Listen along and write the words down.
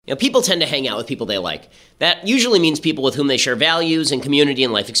People tend to hang out with people they like. That usually means people with whom they share values and community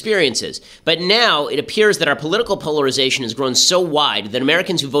and life experiences. But now it appears that our political polarization has grown so wide that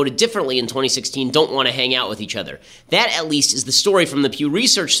Americans who voted differently in 2016 don't want to hang out with each other. That, at least, is the story from the Pew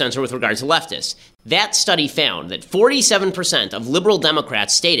Research Center with regard to leftists. That study found that 47% of liberal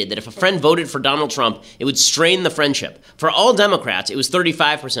Democrats stated that if a friend voted for Donald Trump, it would strain the friendship. For all Democrats, it was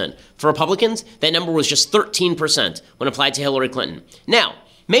 35%. For Republicans, that number was just 13% when applied to Hillary Clinton. Now,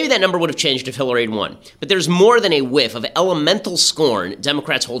 maybe that number would have changed if Hillary had won, but there's more than a whiff of elemental scorn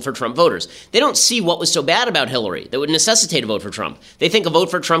Democrats hold for Trump voters. They don't see what was so bad about Hillary that would necessitate a vote for Trump. They think a vote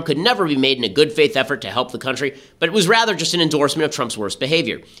for Trump could never be made in a good faith effort to help the country, but it was rather just an endorsement of Trump's worst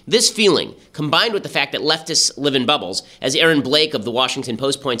behavior. This feeling, combined with the fact that leftists live in bubbles, as Aaron Blake of the Washington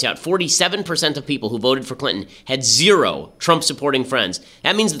Post points out, 47% of people who voted for Clinton had zero Trump-supporting friends.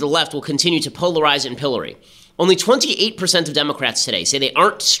 That means that the left will continue to polarize and pillory. Only 28% of Democrats today say they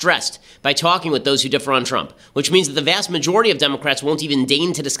aren't stressed by talking with those who differ on Trump, which means that the vast majority of Democrats won't even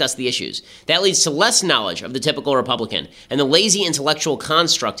deign to discuss the issues. That leads to less knowledge of the typical Republican and the lazy intellectual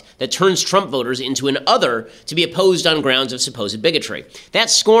construct that turns Trump voters into an other to be opposed on grounds of supposed bigotry. That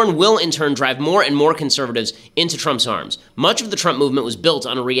scorn will in turn drive more and more conservatives into Trump's arms. Much of the Trump movement was built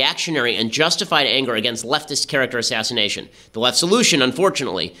on a reactionary and justified anger against leftist character assassination. The left solution,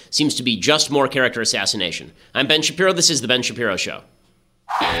 unfortunately, seems to be just more character assassination. I'm Ben Shapiro. This is The Ben Shapiro Show.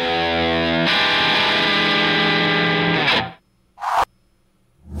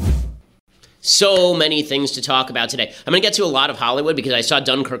 So many things to talk about today. I'm going to get to a lot of Hollywood because I saw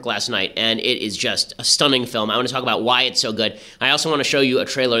Dunkirk last night, and it is just a stunning film. I want to talk about why it's so good. I also want to show you a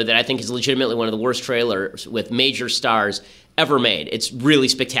trailer that I think is legitimately one of the worst trailers with major stars ever made. It's really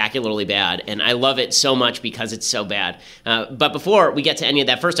spectacularly bad, and I love it so much because it's so bad. But before we get to any of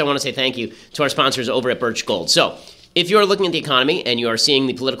that, first I want to say thank you to our sponsors over at Birch Gold. So, if you're looking at the economy and you are seeing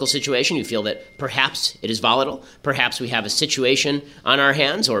the political situation, you feel that perhaps it is volatile, perhaps we have a situation on our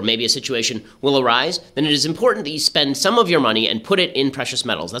hands, or maybe a situation will arise, then it is important that you spend some of your money and put it in precious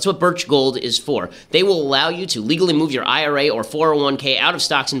metals. That's what Birch Gold is for. They will allow you to legally move your IRA or 401k out of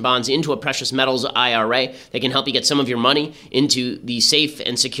stocks and bonds into a precious metals IRA. They can help you get some of your money into the safe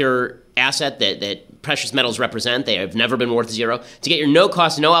and secure asset that precious metals represent. They have never been worth zero. To get your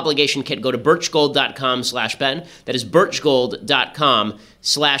no-cost, no-obligation kit, go to birchgold.com/Ben. That is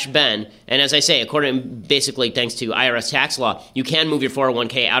birchgold.com/Ben. And as I say, basically thanks to IRS tax law, you can move your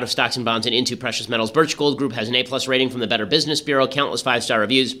 401k out of stocks and bonds and into precious metals. Birch Gold Group has an A+ rating from the Better Business Bureau, countless 5-star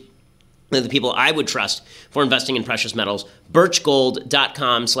reviews. They're the people I would trust for investing in precious metals.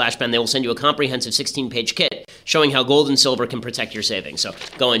 Birchgold.com/Ben. They will send you a comprehensive 16-page kit showing how gold and silver can protect your savings. So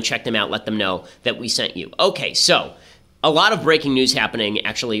go and check them out. Let them know that we sent you. Okay, so a lot of breaking news happening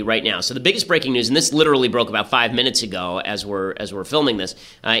actually right now. So the biggest breaking news, and this literally broke about 5 minutes ago as we're filming this,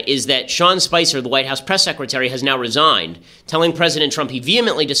 is that Sean Spicer, the White House press secretary, has now resigned, telling President Trump he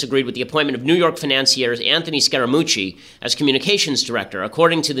vehemently disagreed with the appointment of New York financier Anthony Scaramucci as communications director.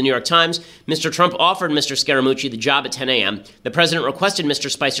 According to the New York Times, Mr. Trump offered Mr. Scaramucci the job at 10 a.m. The president requested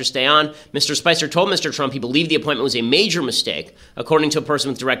Mr. Spicer stay on. Mr. Spicer told Mr. Trump he believed the appointment was a major mistake, according to a person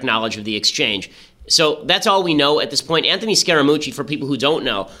with direct knowledge of the exchange. So that's all we know at this point. Anthony Scaramucci, for people who don't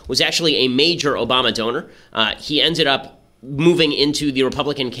know, was actually a major Obama donor. He ended up moving into the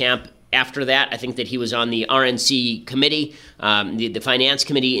Republican camp after that. I think that he was on the RNC committee, the finance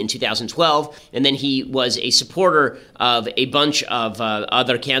committee in 2012, and then he was a supporter of a bunch of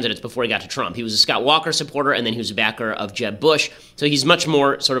other candidates before he got to Trump. He was a Scott Walker supporter, and then he was a backer of Jeb Bush. So he's much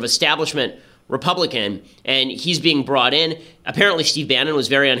more sort of establishment Republican, and he's being brought in. Apparently, Steve Bannon was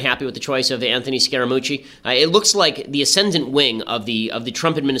very unhappy with the choice of Anthony Scaramucci. It looks like the ascendant wing of the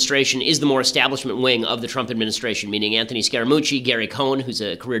Trump administration is the more establishment wing of the Trump administration, meaning Anthony Scaramucci. Gary Cohn, who's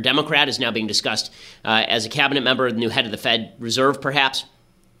a career Democrat, is now being discussed as a cabinet member, the new head of the Fed Reserve, perhaps.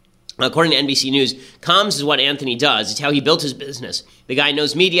 According to NBC News, comms is what Anthony does. It's how he built his business. The guy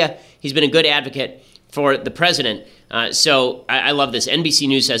knows media. He's been a good advocate for the president. So I love this. NBC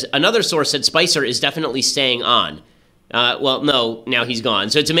News says, another source said Spicer is definitely staying on. Well, no, now he's gone.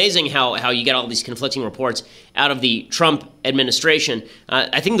 So it's amazing how you get all these conflicting reports out of the Trump administration.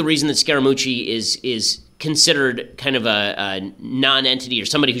 I think the reason that Scaramucci is considered kind of a non-entity or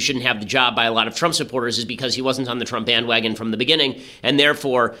somebody who shouldn't have the job by a lot of Trump supporters is because he wasn't on the Trump bandwagon from the beginning, and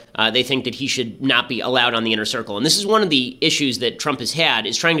therefore they think that he should not be allowed on the inner circle. And this is one of the issues that Trump has had,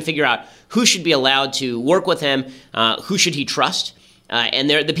 is trying to figure out who should be allowed to work with him, who should he trust, and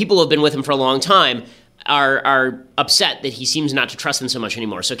the people who have been with him for a long time are upset that he seems not to trust them so much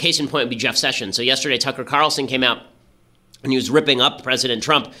anymore. So case in point would be Jeff Sessions. So yesterday Tucker Carlson came out and he was ripping up President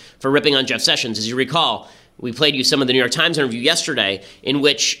Trump for ripping on Jeff Sessions. As you recall, We played you some of the New York Times interview yesterday in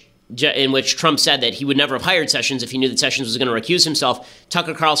which Trump said that he would never have hired Sessions if he knew that Sessions was going to recuse himself.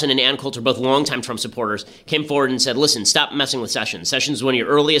 Tucker Carlson and Ann Coulter, both longtime Trump supporters, came forward and said, listen, stop messing with Sessions. Sessions is one of your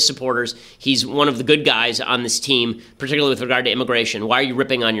earliest supporters. He's one of the good guys on this team, particularly with regard to immigration. Why are you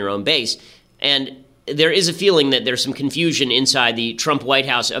ripping on your own base? And there is a feeling that there's some confusion inside the Trump White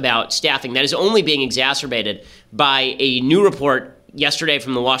House about staffing that is only being exacerbated by a new report yesterday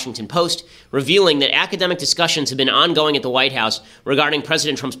from the Washington Post revealing that academic discussions have been ongoing at the White House regarding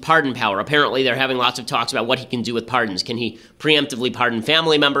President Trump's pardon power. Apparently, they're having lots of talks about what he can do with pardons. Can he preemptively pardon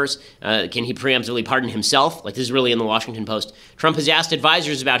family members? Can he preemptively pardon himself? Like, this is really in the Washington Post. Trump has asked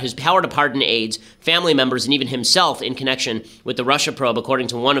advisors about his power to pardon aides, family members, and even himself in connection with the Russia probe, according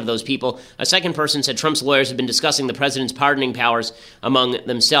to one of those people. A second person said Trump's lawyers have been discussing the president's pardoning powers among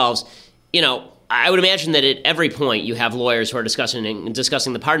themselves. You know, I would imagine that at every point you have lawyers who are discussing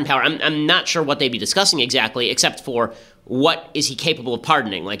the pardon power. I'm not sure what they'd be discussing exactly, except for what is he capable of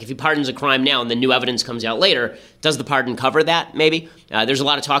pardoning. Like, if he pardons a crime now and then new evidence comes out later, does the pardon cover that, maybe? There's a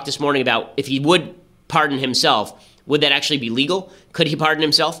lot of talk this morning about if he would pardon himself, would that actually be legal? Could he pardon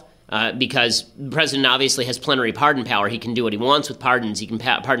himself? Because the president obviously has plenary pardon power. He can do what he wants with pardons. He can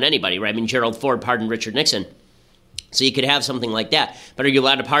pardon anybody, right? I mean, Gerald Ford pardoned Richard Nixon. So you could have something like that. But are you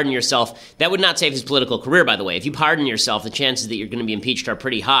allowed to pardon yourself? That would not save his political career, by the way. If you pardon yourself, the chances that you're going to be impeached are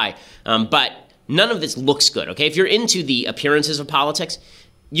pretty high. But none of this looks good, okay? If you're into the appearances of politics,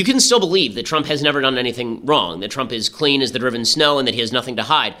 you can still believe that Trump has never done anything wrong, that Trump is clean as the driven snow and that he has nothing to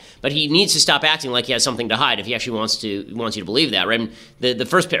hide. But he needs to stop acting like he has something to hide if he actually wants you to believe that, right? The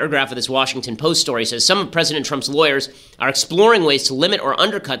first paragraph of this Washington Post story says, some of President Trump's lawyers are exploring ways to limit or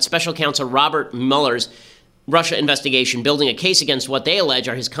undercut Special Counsel Robert Mueller's Russia investigation, building a case against what they allege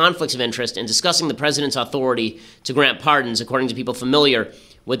are his conflicts of interest and discussing the president's authority to grant pardons, according to people familiar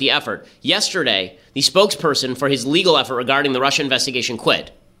with the effort. Yesterday, the spokesperson for his legal effort regarding the Russia investigation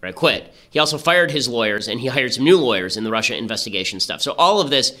quit. He also fired his lawyers, and he hired some new lawyers in the Russia investigation stuff. So all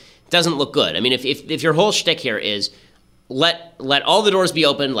of this doesn't look good. I mean, if your whole shtick here is let all the doors be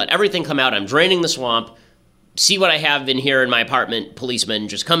open, let everything come out, I'm draining the swamp, see what I have in here in my apartment, policemen,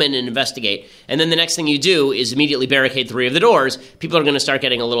 just come in and investigate. And then the next thing you do is immediately barricade 3 of the doors. People are going to start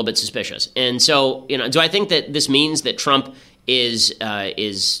getting a little bit suspicious. And so, do I think that this means that Trump is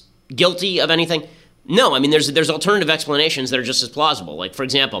guilty of anything? No, I mean, there's alternative explanations that are just as plausible. Like, for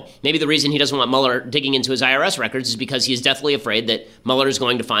example, maybe the reason he doesn't want Mueller digging into his IRS records is because he is deathly afraid that Mueller is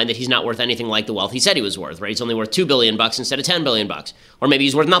going to find that he's not worth anything like the wealth he said he was worth, right? He's only worth $2 billion instead of $10 billion. Or maybe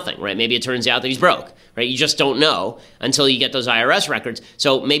he's worth nothing, right? Maybe it turns out that he's broke, right? You just don't know until you get those IRS records.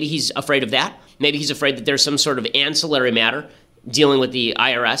 So maybe he's afraid of that. Maybe he's afraid that there's some sort of ancillary matter dealing with the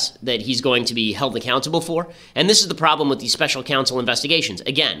IRS that he's going to be held accountable for. And this is the problem with these special counsel investigations.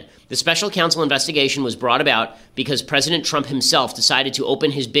 Again, the special counsel investigation was brought about because President Trump himself decided to open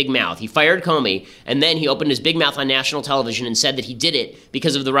his big mouth. He fired Comey, and then he opened his big mouth on national television and said that he did it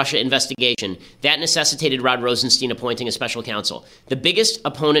because of the Russia investigation. That necessitated Rod Rosenstein appointing a special counsel. The biggest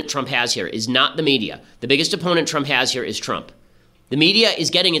opponent Trump has here is not the media. The biggest opponent Trump has here is Trump. The media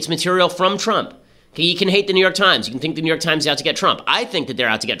is getting its material from Trump. Okay, you can hate the New York Times. You can think the New York Times is out to get Trump. I think that they're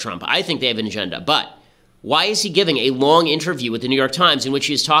out to get Trump. I think they have an agenda. But why is he giving a long interview with the New York Times in which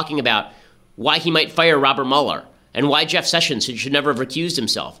he is talking about why he might fire Robert Mueller and why Jeff Sessions should never have recused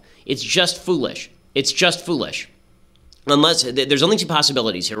himself? It's just foolish. It's just foolish. Unless there's only 2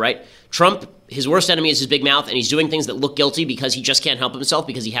 possibilities here, right? Trump, his worst enemy is his big mouth, and he's doing things that look guilty because he just can't help himself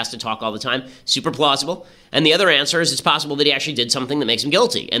because he has to talk all the time. Super plausible. And the other answer is it's possible that he actually did something that makes him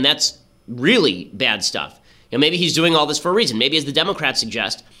guilty, and that's really bad stuff. Maybe he's doing all this for a reason. Maybe, as the Democrats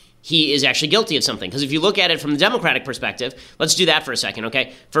suggest, he is actually guilty of something. Because if you look at it from the Democratic perspective, let's do that for a second,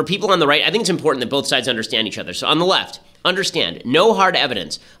 okay? For people on the right, I think it's important that both sides understand each other. So on the left, understand, no hard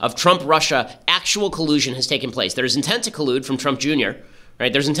evidence of Trump-Russia actual collusion has taken place. There's intent to collude from Trump Jr.,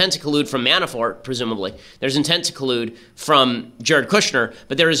 right? There's intent to collude from Manafort, presumably. There's intent to collude from Jared Kushner,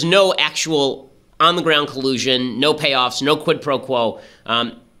 but there is no actual on-the-ground collusion, no payoffs, no quid pro quo.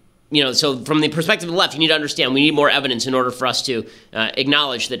 So from the perspective of the left, you need to understand we need more evidence in order for us to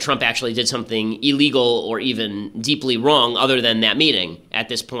acknowledge that Trump actually did something illegal or even deeply wrong other than that meeting at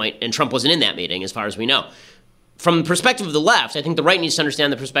this point, and Trump wasn't in that meeting as far as we know. From the perspective of the left, I think the right needs to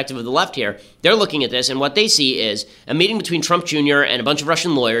understand the perspective of the left here. They're looking at this, and what they see is a meeting between Trump Jr. and a bunch of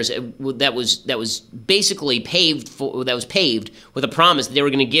Russian lawyers that was basically paved with a promise that they were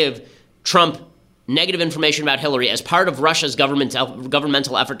going to give Trump negative information about Hillary as part of Russia's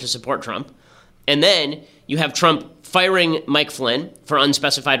governmental effort to support Trump. And then you have Trump firing Mike Flynn for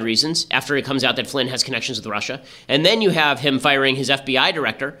unspecified reasons after it comes out that Flynn has connections with Russia. And then you have him firing his FBI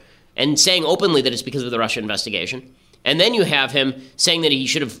director and saying openly that it's because of the Russia investigation. And then you have him saying that he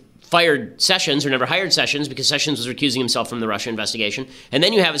should have fired Sessions or never hired Sessions because Sessions was recusing himself from the Russia investigation. And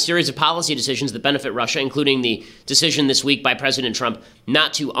then you have a series of policy decisions that benefit Russia, including the decision this week by President Trump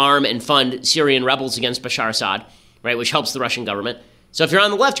not to arm and fund Syrian rebels against Bashar Assad, right, which helps the Russian government. So if you're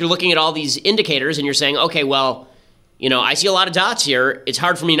on the left, you're looking at all these indicators and you're saying, okay, well, I see a lot of dots here. It's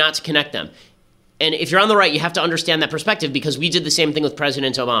hard for me not to connect them. And if you're on the right, you have to understand that perspective because we did the same thing with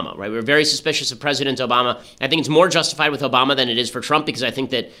President Obama, right? We were very suspicious of President Obama. I think it's more justified with Obama than it is for Trump because I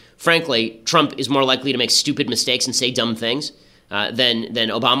think that, frankly, Trump is more likely to make stupid mistakes and say dumb things than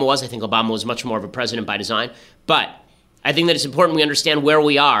Obama was. I think Obama was much more of a president by design. But I think that it's important we understand where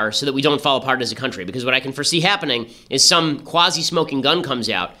we are so that we don't fall apart as a country because what I can foresee happening is some quasi-smoking gun comes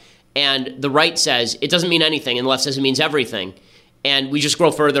out and the right says it doesn't mean anything and the left says it means everything. And we just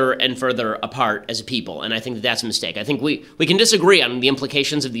grow further and further apart as a people. And I think that that's a mistake. I think we can disagree on the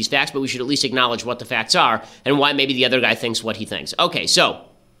implications of these facts, but we should at least acknowledge what the facts are and why maybe the other guy thinks what he thinks. Okay, so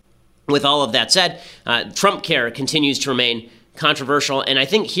with all of that said, Trump care continues to remain controversial. And I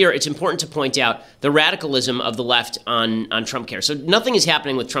think here it's important to point out the radicalism of the left on Trump care. So nothing is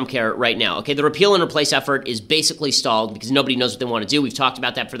happening with Trump care right now. Okay, the repeal and replace effort is basically stalled because nobody knows what they want to do. We've talked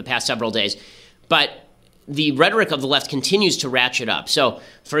about that for the past several days. But the rhetoric of the left continues to ratchet up. So,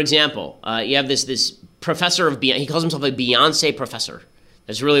 for example, you have this professor of he calls himself a Beyonce professor.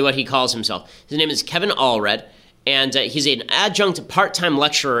 That's really what he calls himself. His name is Kevin Allred, and he's an adjunct part-time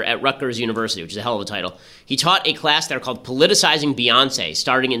lecturer at Rutgers University, which is a hell of a title. He taught a class there called Politicizing Beyonce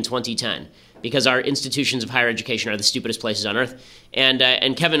starting in 2010 because our institutions of higher education are the stupidest places on earth.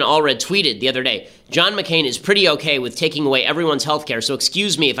 And Kevin Allred tweeted the other day, John McCain is pretty okay with taking away everyone's health care, so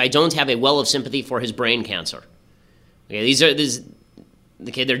excuse me if I don't have a well of sympathy for his brain cancer.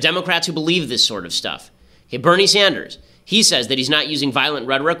 Okay, they're Democrats who believe this sort of stuff. Okay, Bernie Sanders, he says that he's not using violent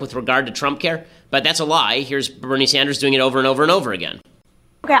rhetoric with regard to Trump care, but that's a lie. Here's Bernie Sanders doing it over and over and over again.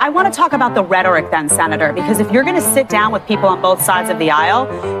 Okay, I want to talk about the rhetoric then, Senator, because if you're going to sit down with people on both sides of the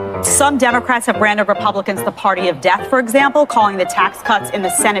aisle, some Democrats have branded Republicans the party of death, for example, calling the tax cuts in the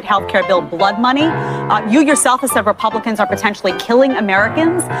Senate health care bill blood money. You yourself have said Republicans are potentially killing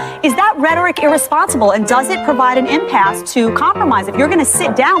Americans. Is that rhetoric irresponsible, and does it provide an impasse to compromise? If you're going to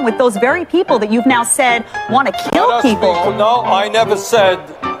sit down with those very people that you've now said want to kill people. No, I never said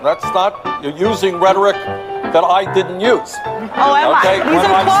that's not. You're using rhetoric that I didn't use. Oh, am okay? I? These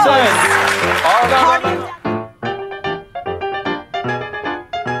are When I said,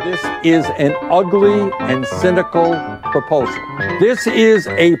 this is an ugly and cynical proposal. This is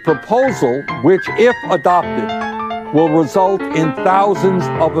a proposal which, if adopted, will result in thousands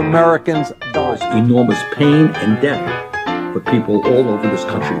of Americans dying. Enormous pain and death for people all over this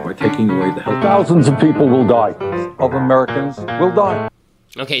country by taking away the health. Thousands of people will die. Of Americans will die.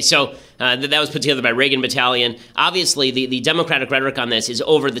 Okay, so that was put together by Reagan Battalion. Obviously, the Democratic rhetoric on this is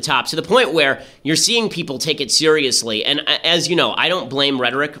over the top to the point where you're seeing people take it seriously. And as you know, I don't blame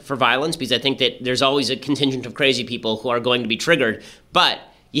rhetoric for violence because I think that there's always a contingent of crazy people who are going to be triggered. But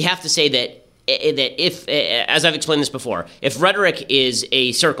you have to say that if, as I've explained this before, if rhetoric is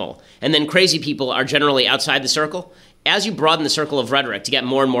a circle and then crazy people are generally outside the circle, as you broaden the circle of rhetoric to get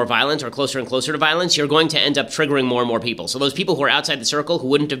more and more violent or closer and closer to violence, you're going to end up triggering more and more people. So those people who are outside the circle who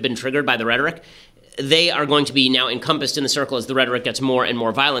wouldn't have been triggered by the rhetoric, they are going to be now encompassed in the circle as the rhetoric gets more and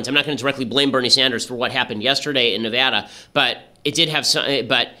more violent. I'm not going to directly blame Bernie Sanders for what happened yesterday in Nevada, but it did have some.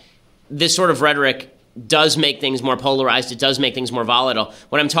 But this sort of rhetoric does make things more polarized. It does make things more volatile.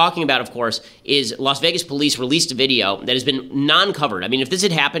 What I'm talking about, of course, is Las Vegas police released a video that has been non-covered. I mean, if this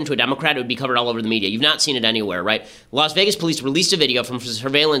had happened to a Democrat, it would be covered all over the media. You've not seen it anywhere, right? Las Vegas police released a video from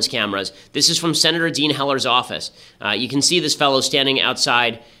surveillance cameras. This is from Senator Dean Heller's office. You can see this fellow standing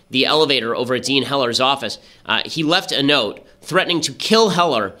outside the elevator over at Dean Heller's office. He left a note threatening to kill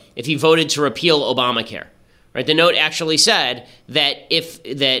Heller if he voted to repeal Obamacare. Right, the note actually said that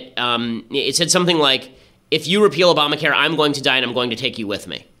it said something like, if you repeal Obamacare, I'm going to die and I'm going to take you with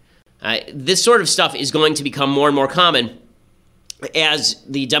me. This sort of stuff is going to become more and more common as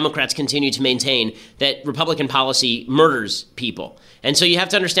the Democrats continue to maintain that Republican policy murders people. And so you have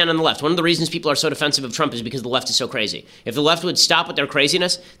to understand on the left, one of the reasons people are so defensive of Trump is because the left is so crazy. If the left would stop with their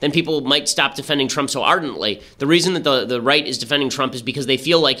craziness, then people might stop defending Trump so ardently. The reason that the right is defending Trump is because they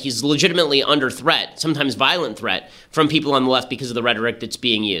feel like he's legitimately under threat, sometimes violent threat, from people on the left because of the rhetoric that's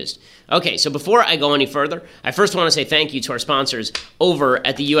being used. Okay, so before I go any further, I first want to say thank you to our sponsors over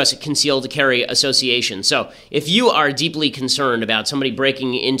at the U.S. Concealed Carry Association. So if you are deeply concerned about somebody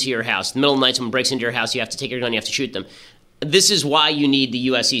breaking into your house, in the middle of the night someone breaks into your house, you have to take your gun, you have to shoot them, this is why you need the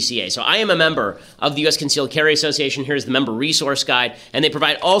USCCA. So I am a member of the U.S. Concealed Carry Association. Here's the member resource guide, and they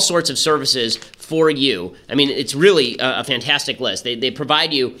provide all sorts of services for you. I mean, it's really a fantastic list. They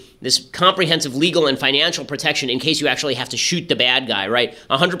provide you this comprehensive legal and financial protection in case you actually have to shoot the bad guy, right?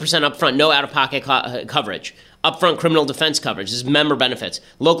 100% upfront, no out-of-pocket coverage. Upfront criminal defense coverage. This is member benefits.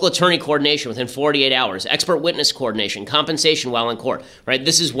 Local attorney coordination within 48 hours. Expert witness coordination. Compensation while in court. Right?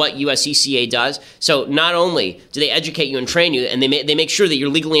 This is what USCCA does. So not only do they educate you and train you, and they make sure that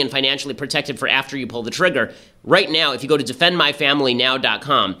you're legally and financially protected for after you pull the trigger. Right now, if you go to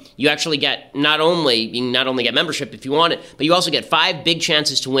defendmyfamilynow.com, you actually get not only get membership if you want it, but you also get 5 big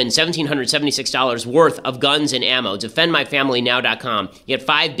chances to win $1,776 worth of guns and ammo. Defendmyfamilynow.com. You get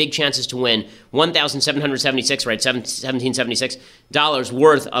 5 big chances to win $1,776, right? $1,776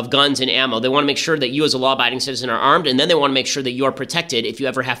 worth of guns and ammo. They want to make sure that you as a law-abiding citizen are armed, and then they want to make sure that you are protected if you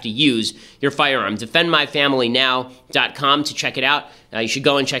ever have to use your firearm. Defendmyfamilynow.com to check it out. You should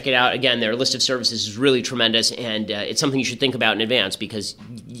go and check it out. Again, their list of services is really tremendous, and it's something you should think about in advance because,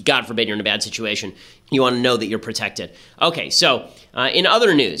 God forbid, you're in a bad situation. You want to know that you're protected. Okay, so in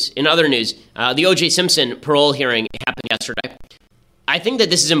other news, the O.J. Simpson parole hearing happened yesterday. I think that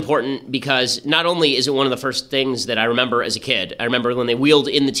this is important because not only is it one of the first things that I remember as a kid, I remember when they wheeled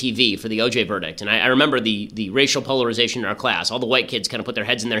in the TV for the OJ verdict, and I remember the racial polarization in our class. All the white kids kind of put their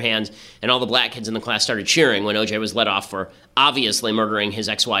heads in their hands, and all the black kids in the class started cheering when OJ was let off for obviously murdering his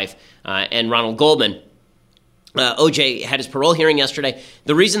ex-wife and Ronald Goldman. OJ had his parole hearing yesterday.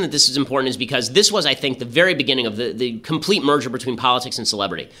 The reason that this is important is because this was, I think, the very beginning of the complete merger between politics and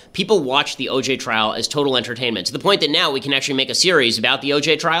celebrity. People watched the OJ trial as total entertainment, to the point that now we can actually make a series about the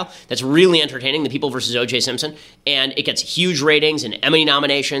OJ trial that's really entertaining, The People versus OJ Simpson, and it gets huge ratings and Emmy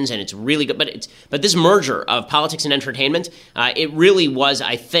nominations, and it's really good. But this merger of politics and entertainment, it really was,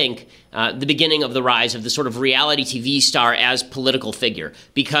 I think, the beginning of the rise of the sort of reality TV star as political figure.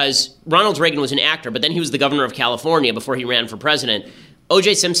 Because Ronald Reagan was an actor, but then he was the governor of California before he ran for president.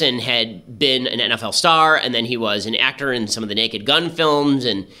 O.J. Simpson had been an NFL star, and then he was an actor in some of the Naked Gun films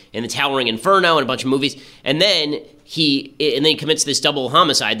and in The Towering Inferno and a bunch of movies. And then he commits this double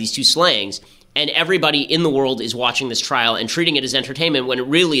homicide, these two slayings. And everybody in the world is watching this trial and treating it as entertainment when it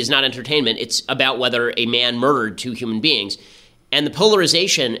really is not entertainment. It's about whether a man murdered 2 human beings. And the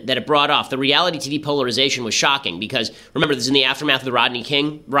polarization that it brought off, the reality TV polarization, was shocking because, remember, this is in the aftermath of the Rodney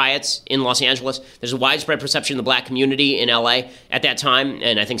King riots in Los Angeles. There's a widespread perception in the black community in L.A. at that time,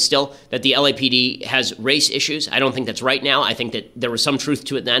 and I think still, that the LAPD has race issues. I don't think that's right now. I think that there was some truth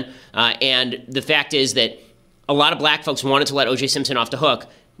to it then. And the fact is that a lot of black folks wanted to let O.J. Simpson off the hook,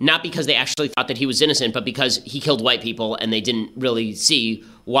 not because they actually thought that he was innocent, but because he killed white people and they didn't really see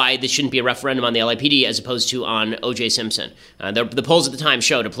why this shouldn't be a referendum on the LAPD as opposed to on O.J. Simpson. The polls at the time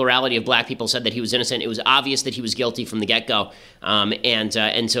showed a plurality of black people said that he was innocent. It was obvious that he was guilty from the get-go,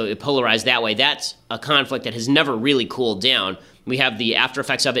 and so it polarized that way. That's a conflict that has never really cooled down. We have the after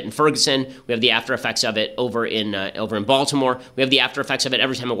effects of it in Ferguson. We have the after effects of it over in Baltimore. We have the after effects of it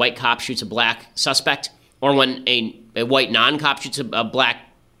every time a white cop shoots a black suspect, or when a white non-cop shoots a black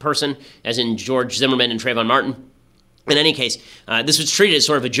person, as in George Zimmerman and Trayvon Martin. In any case, this was treated as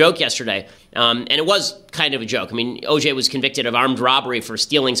sort of a joke yesterday, and it was kind of a joke. I mean, O.J. was convicted of armed robbery for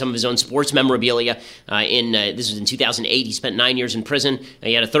stealing some of his own sports memorabilia. This was in 2008. He spent 9 years in prison.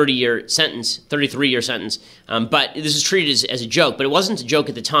 He had a 33-year sentence. But this was treated as a joke, but it wasn't a joke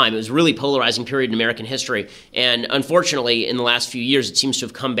at the time. It was a really polarizing period in American history, and unfortunately, in the last few years, it seems to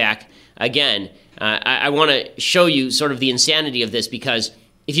have come back again. I want to show you sort of the insanity of this because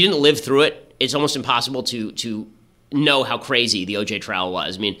if you didn't live through it, it's almost impossible to know how crazy the O.J. trial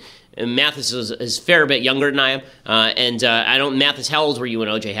was. I mean, Mathis is a fair bit younger than I am, Mathis, how old were you when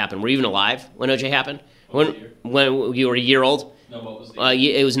O.J. happened? Were you even alive when O.J. happened? When you were a year old? No, what was the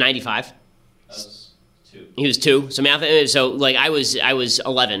year? It was 95. I was 2. He was 2. I was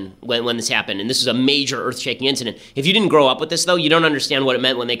 11 when this happened, and this was a major earth-shaking incident. If you didn't grow up with this, though, you don't understand what it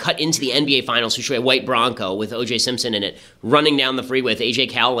meant when they cut into the NBA Finals to show a white Bronco with O.J. Simpson in it, running down the freeway with A.J.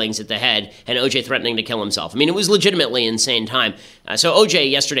 Cowlings at the head, and O.J. threatening to kill himself. I mean, it was legitimately an insane time. So O.J.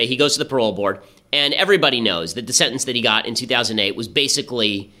 yesterday, he goes to the parole board, and everybody knows that the sentence that he got in 2008 was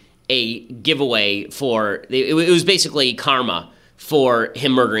basically a giveaway for, it was basically karma for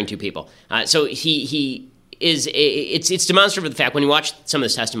him murdering 2 people. So it's demonstrative of the fact, when you watch some of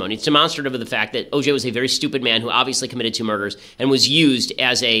this testimony, it's demonstrative of the fact that O.J. was a very stupid man who obviously committed 2 murders and was used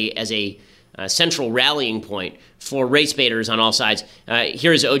as a central rallying point for race baiters on all sides.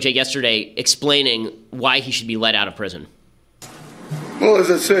 Here's O.J. yesterday explaining why he should be let out of prison. Well,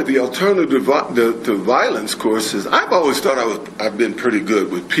 as I said, the alternative to violence course is I've always thought I've been pretty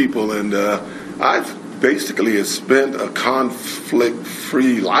good with people, and I've basically has spent a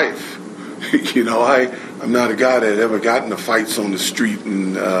conflict-free life. You know, I'm not a guy that ever got into fights on the street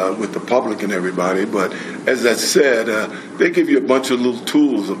and with the public and everybody, but as I said, they give you a bunch of little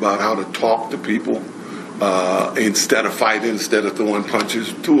tools about how to talk to people instead of fighting, instead of throwing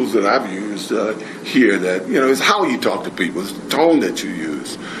punches. Tools that I've used here that, you know, is how you talk to people, it's the tone that you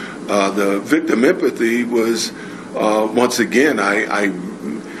use. The victim empathy was, once again, I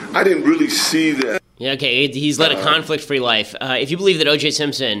didn't really see that. Yeah, okay, he's led a conflict-free life. If you believe that O.J.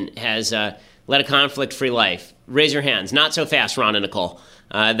 Simpson has led a conflict-free life, raise your hands. Not so fast, Ron and Nicole.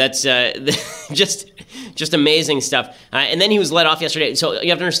 That's just amazing stuff. And then he was let off yesterday. So you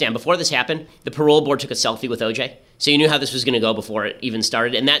have to understand, before this happened, the parole board took a selfie with O.J., so you knew how this was going to go before it even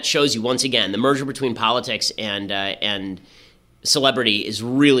started. And that shows you, once again, the merger between politics and celebrity is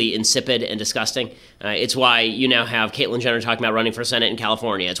really insipid and disgusting. It's why you now have Caitlyn Jenner talking about running for Senate in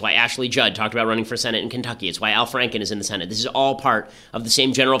California. It's why Ashley Judd talked about running for Senate in Kentucky. It's why Al Franken is in the Senate. This is all part of the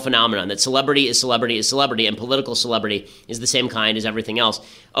same general phenomenon that celebrity is celebrity is celebrity, and political celebrity is the same kind as everything else.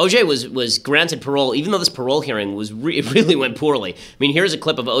 OJ was granted parole, even though this parole hearing was it really went poorly. I mean, here's a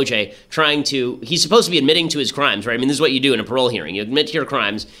clip of OJ he's supposed to be admitting to his crimes, right? I mean, this is what you do in a parole hearing. You admit to your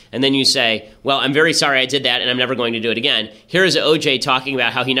crimes, and then you say, well, I'm very sorry I did that, and I'm never going to do it again. Here is OJ talking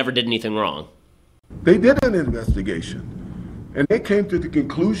about how he never did anything wrong. They did an investigation, and they came to the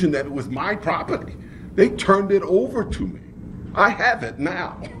conclusion that it was my property. They turned it over to me. I have it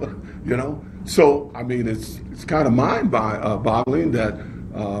now, you know? So, I mean, it's kind of mind-boggling that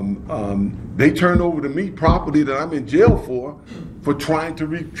they turned over to me property that I'm in jail for trying to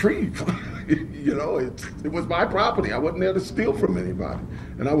retrieve. You know, it was my property. I wasn't there to steal from anybody.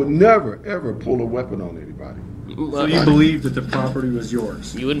 And I would never, ever pull a weapon on anybody. So you believe that the property was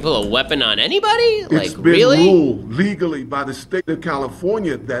yours? You wouldn't pull a weapon on anybody? It's been ruled legally by the state of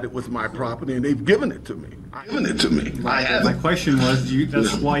California that it was my property, and they've given it to me. My question was,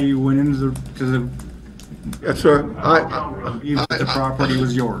 that's why you went into the Yes, sir. the property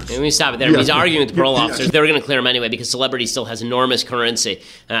was yours. Let me stop it there. Yes. He's arguing with the parole officers. They were going to clear him anyway because celebrity still has enormous currency.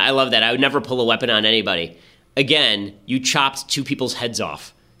 I love that. I would never pull a weapon on anybody. Again, you chopped two people's heads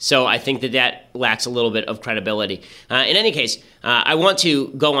off. So I think that lacks a little bit of credibility. In any case, I want to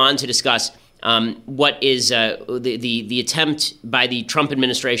go on to discuss what is the attempt by the Trump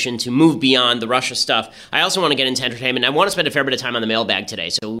administration to move beyond the Russia stuff. I also want to get into entertainment. I want to spend a fair bit of time on the mailbag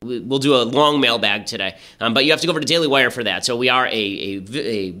today, so we'll do a long mailbag today. But you have to go over to Daily Wire for that. So we are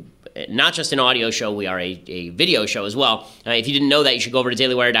a not just an audio show, we are a video show as well. If you didn't know that, you should go over to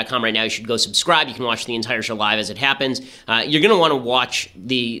dailywire.com right now. You should go subscribe. You can watch the entire show live as it happens. You're going to want to watch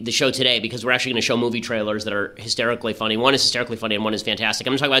the show today because we're actually going to show movie trailers that are hysterically funny. One is hysterically funny and one is fantastic.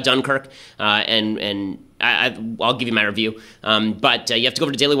 I'm going to talk about Dunkirk, and I'll give you my review. But you have to go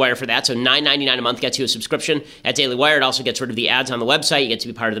over to Daily Wire for that. So $9.99 a month gets you a subscription at Daily Wire. It also gets rid of the ads on the website. You get to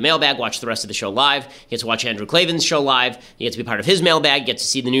be part of the mailbag, watch the rest of the show live. You get to watch Andrew Klavan's show live. You get to be part of his mailbag. You get to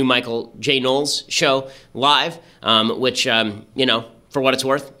see the new Michael J. Knowles show live, which, for what it's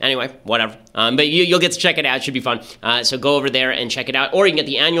worth. Anyway, whatever. But you'll get to check it out. It should be fun. So go over there and check it out. Or you can get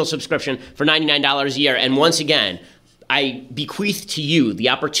the annual subscription for $99 a year. And once again, I bequeath to you the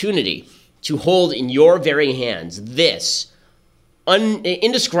opportunity to hold in your very hands this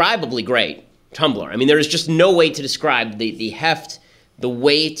indescribably great tumbler. I mean, there is just no way to describe the heft, the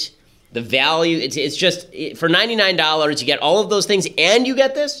weight, the value. It's just, for $99, you get all of those things, and you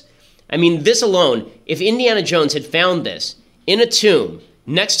get this. I mean, this alone, if Indiana Jones had found this in a tomb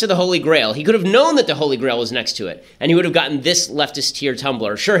next to the Holy Grail, he could have known that the Holy Grail was next to it, and he would have gotten this leftist tier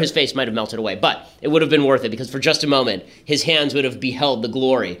tumbler. Sure, his face might have melted away, but it would have been worth it, because for just a moment, his hands would have beheld the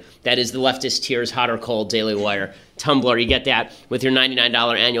glory that is the leftist tier's hot or cold Daily Wire tumbler. You get that with your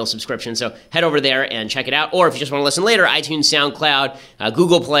 $99 annual subscription, so head over there and check it out. Or if you just want to listen later, iTunes, SoundCloud,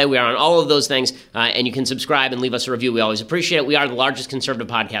 Google Play, we are on all of those things, and you can subscribe and leave us a review. We always appreciate it. We are the largest conservative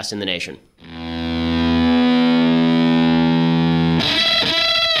podcast in the nation.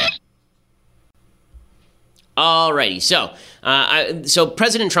 Alrighty, so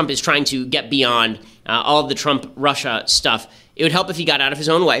President Trump is trying to get beyond all of the Trump-Russia stuff. It would help if he got out of his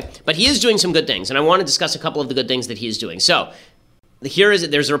own way, but he is doing some good things, and I want to discuss a couple of the good things that he is doing. So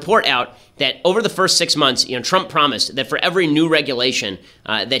there's a report out that over the first 6 months, Trump promised that for every new regulation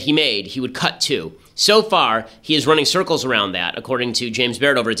that he made, he would cut 2. So far, he is running circles around that, according to James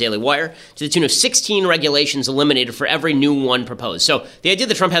Baird over at Daily Wire, to the tune of 16 regulations eliminated for every new one proposed. So the idea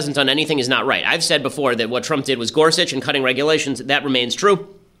that Trump hasn't done anything is not right. I've said before that what Trump did was Gorsuch and cutting regulations. That remains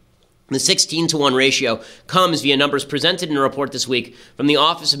true. The 16-to-1 ratio comes via numbers presented in a report this week from the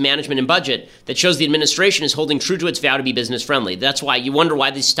Office of Management and Budget that shows the administration is holding true to its vow to be business-friendly. That's why you wonder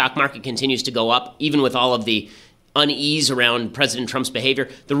why the stock market continues to go up, even with all of the unease around President Trump's behavior.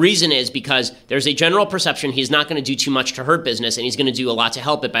 The reason is because there's a general perception he's not going to do too much to hurt business, and he's going to do a lot to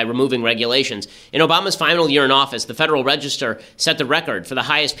help it by removing regulations. In Obama's final year in office, the Federal Register set the record for the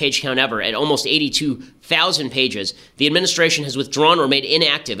highest page count ever at almost 82,000 pages. The administration has withdrawn or made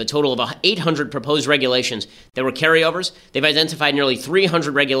inactive a total of 800 proposed regulations that were carryovers. They've identified nearly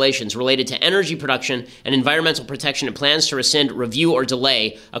 300 regulations related to energy production and environmental protection and plans to rescind, review, or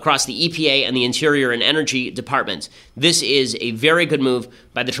delay across the EPA and the Interior and Energy Departments. This is a very good move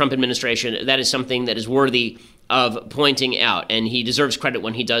by the Trump administration. That is something that is worthy of pointing out, and he deserves credit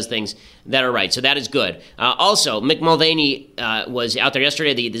when he does things that are right. So that is good. Also, Mick Mulvaney was out there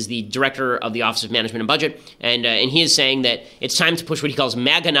yesterday. He's the director of the Office of Management and Budget, and he is saying that it's time to push what he calls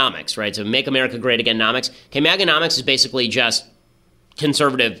MAGAnomics, right? So Make America Great Again-nomics. Okay, MAGAnomics is basically just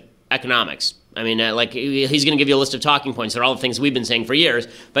conservative economics. I mean, he's going to give you a list of talking points. They're all the things we've been saying for years,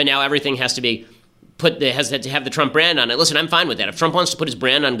 but now everything has to be has to have the Trump brand on it. Listen, I'm fine with that. If Trump wants to put his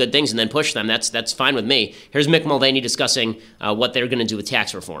brand on good things and then push them, that's fine with me. Here's Mick Mulvaney discussing what they're going to do with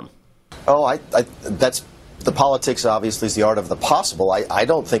tax reform. Oh, that's the politics, obviously, is the art of the possible. I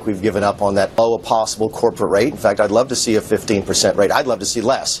don't think we've given up on that low possible corporate rate. In fact, I'd love to see a 15% rate. I'd love to see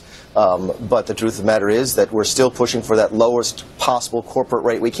less. But the truth of the matter is that we're still pushing for that lowest possible corporate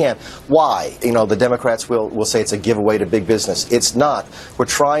rate we can. Why? You know, the Democrats will say it's a giveaway to big business. It's not. We're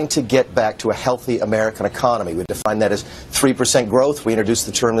trying to get back to a healthy American economy. We define that as 3% growth. We introduced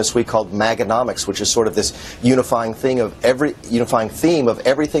the term this week called MAGAnomics, which is sort of this unifying theme of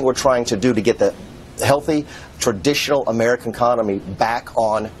everything we're trying to do to get the healthy, traditional American economy back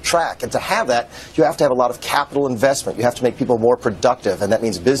on track. And to have that, you have to have a lot of capital investment. You have to make people more productive, and that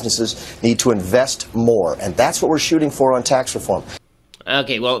means businesses need to invest more. And that's what we're shooting for on tax reform.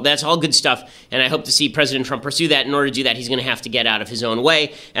 Okay, well, that's all good stuff, and I hope to see President Trump pursue that. In order to do that, he's going to have to get out of his own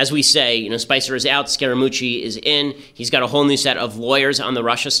way. As we say, you know, Spicer is out, Scaramucci is in. He's got a whole new set of lawyers on the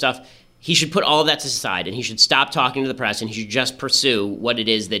Russia stuff. He should put all of that to the side, and he should stop talking to the press, and he should just pursue what it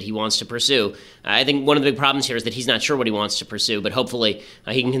is that he wants to pursue. I think one of the big problems here is that he's not sure what he wants to pursue, but hopefully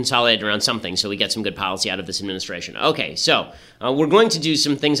he can consolidate around something so we get some good policy out of this administration. Okay, so we're going to do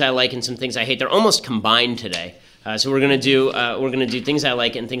some things I like and some things I hate. They're almost combined today. So we're going to do things I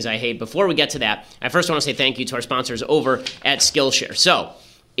like and things I hate. Before we get to that, I first want to say thank you to our sponsors over at Skillshare. So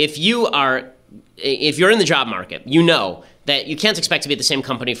if you're in the job market, you know that you can't expect to be at the same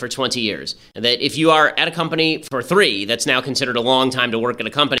company for 20 years. That if you are at a company for 3, that's now considered a long time to work at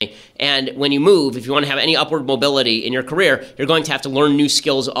a company. And when you move, if you want to have any upward mobility in your career, you're going to have to learn new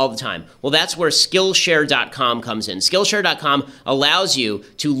skills all the time. Well, that's where Skillshare.com comes in. Skillshare.com allows you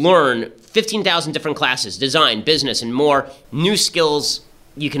to learn 15,000 different classes, design, business, and more. New skills,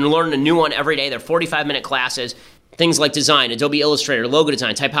 you can learn a new one every day. They're 45-minute classes. Things like design, Adobe Illustrator, logo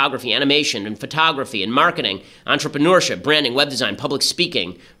design, typography, animation, and photography, and marketing, entrepreneurship, branding, web design, public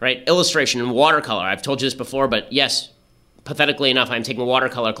speaking, right? Illustration and watercolor. I've told you this before, but yes, pathetically enough, I'm taking a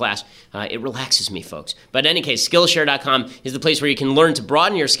watercolor class. It relaxes me, folks. But in any case, Skillshare.com is the place where you can learn to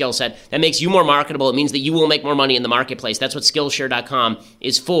broaden your skill set. That makes you more marketable. It means that you will make more money in the marketplace. That's what Skillshare.com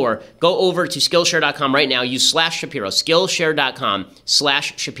is for. Go over to Skillshare.com right now. Use /Shapiro,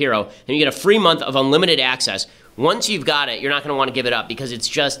 Skillshare.com/Shapiro, and you get a free month of unlimited access. Once you've got it, you're not going to want to give it up because it's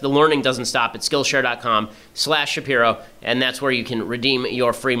just, the learning doesn't stop at Skillshare.com/Shapiro, and that's where you can redeem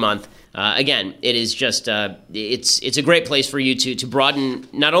your free month. Again, it is just, it's a great place for you to broaden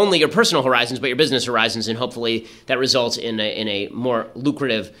not only your personal horizons, but your business horizons, and hopefully that results in a more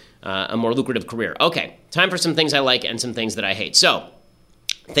lucrative career. Okay, time for some things I like and some things that I hate. So,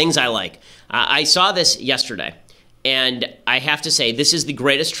 things I like. I saw this yesterday, and I have to say, this is the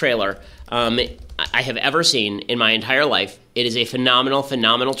greatest trailer I have ever seen in my entire life. It is a phenomenal,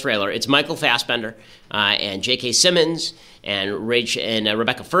 phenomenal trailer. It's Michael Fassbender and J.K. Simmons and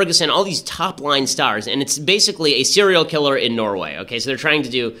Rebecca Ferguson, all these top-line stars, and it's basically a serial killer in Norway. Okay, so they're trying to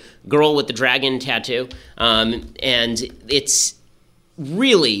do Girl with the Dragon Tattoo, and it's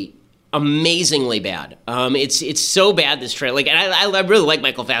really amazingly bad. It's so bad, this trailer. Like, and I really like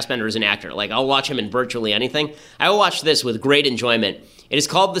Michael Fassbender as an actor. Like, I'll watch him in virtually anything. I will watch this with great enjoyment. It is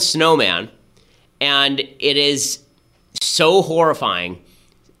called The Snowman, and it is so horrifying.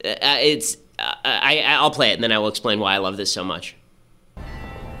 I'll play it, and then I will explain why I love this so much.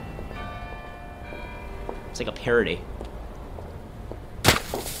 It's like a parody.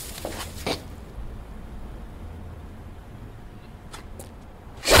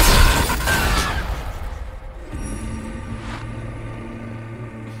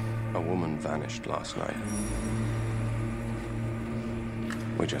 A vanished last night.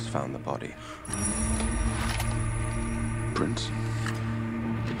 We just found the body. Prince.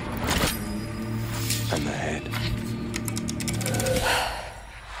 And the head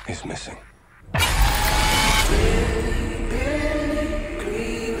is missing.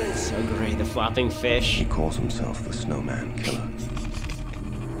 So great, the flopping fish. He calls himself the Snowman Killer.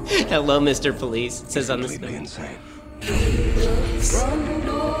 Hello, Mr. Police. It says on the Completely insane.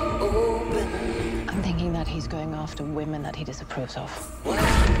 I'm thinking that he's going after women that he disapproves of.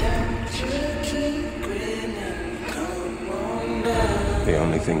 The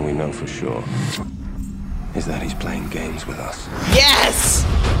only thing we know for sure is that he's playing games with us. Yes!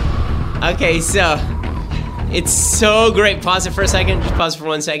 Okay, so it's so great. Pause it for a second. Just pause it for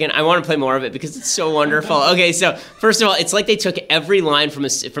 1 second. I want to play more of it because it's so wonderful. Okay, so first of all, it's like they took every line from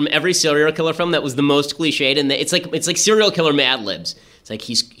every serial killer film that was the most cliched, and it's like serial killer Mad Libs. It's like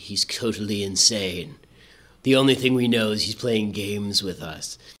he's totally insane. The only thing we know is he's playing games with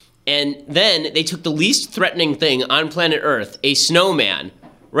us. And then they took the least threatening thing on planet Earth, a snowman,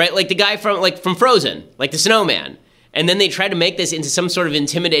 right? Like the guy from Frozen, like the snowman. And then they tried to make this into some sort of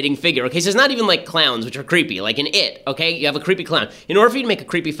intimidating figure. Okay, so it's not even like clowns, which are creepy, like in It, okay? You have a creepy clown. In order for you to make a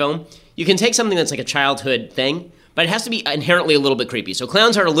creepy film, you can take something that's like a childhood thing, but it has to be inherently a little bit creepy. So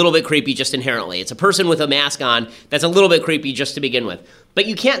clowns are a little bit creepy just inherently. It's a person with a mask on that's a little bit creepy just to begin with. But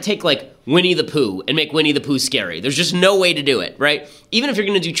you can't take like Winnie the Pooh and make Winnie the Pooh scary. There's just no way to do it, right? Even if you're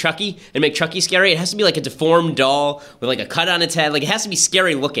gonna do Chucky and make Chucky scary, it has to be like a deformed doll with like a cut on its head. Like it has to be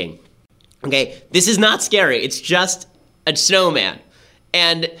scary looking. Okay, this is not scary. It's just a snowman.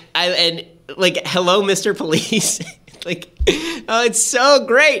 And like, hello, Mr. Police. Like, oh, it's so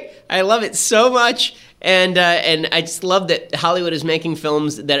great. I love it so much. And I just love that Hollywood is making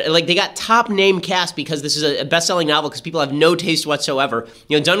films that, like, they got top name cast because this is a best-selling novel because people have no taste whatsoever.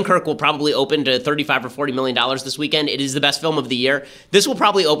 You know, Dunkirk will probably open to $35 or $40 million this weekend. It is the best film of the year. This will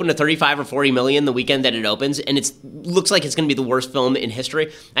probably open to $35 or $40 million the weekend that it opens, and it looks like it's going to be the worst film in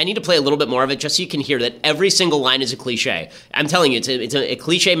history. I need to play a little bit more of it just so you can hear that every single line is a cliche. I'm telling you, it's a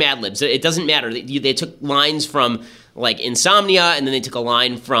cliche Mad Libs. It doesn't matter. They took lines from like Insomnia, and then they took a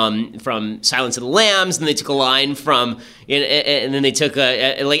line from Silence of the Lambs, and they took a line from, and then they took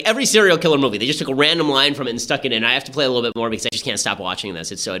like every serial killer movie. They just took a random line from it and stuck it in. I have to play a little bit more because I just can't stop watching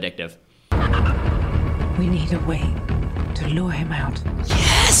this. It's so addictive. We need a way to lure him out.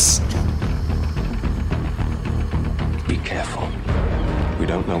 Yes! Be careful. We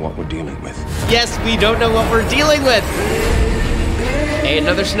don't know what we're dealing with. Yes, we don't know what we're dealing with. Hey,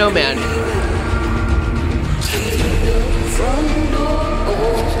 another snowman.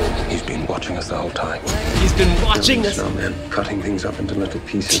 He's been watching us the whole time. He's been watching us. Snowman, cutting things up into little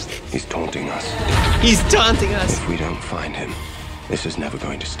pieces. He's taunting us. He's taunting us. If we don't find him, this is never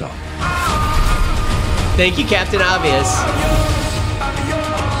going to stop. Thank you, Captain Obvious.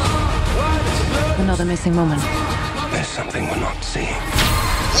 Another missing woman. There's something we're not seeing.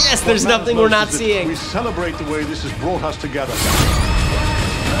 Yes, there's nothing we're not seeing. We celebrate the way this has brought us together.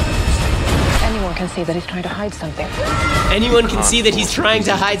 Anyone can see that he's trying to hide something. Anyone can see that he's trying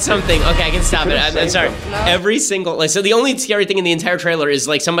to hide something. Okay, I can stop it. I'm sorry. Every single, like, so the only scary thing in the entire trailer is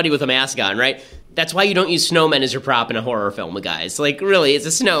like somebody with a mask on, right? That's why you don't use snowmen as your prop in a horror film, guys. Like, really, it's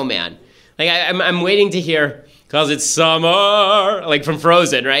a snowman. Like, I'm waiting to hear, 'cause it's summer, like from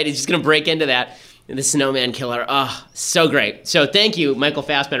Frozen, right? He's just gonna break into that. The Snowman Killer. Oh, so great. So thank you, Michael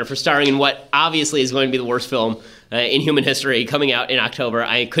Fassbender, for starring in what obviously is going to be the worst film in human history, coming out in October.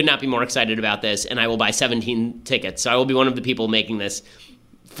 I could not be more excited about this, and I will buy 17 tickets. So I will be one of the people making this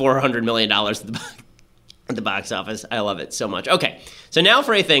 $400 million at the box office. I love it so much. Okay, so now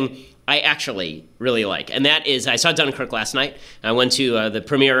for a thing I actually really like, and that is, I saw Dunkirk last night. I went to the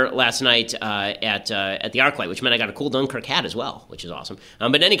premiere last night at the ArcLight, which meant I got a cool Dunkirk hat as well, which is awesome.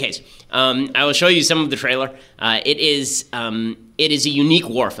 But in any case, I will show you some of the trailer. It is a unique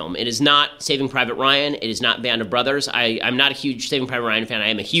war film. It is not Saving Private Ryan. It is not Band of Brothers. I'm not a huge Saving Private Ryan fan. I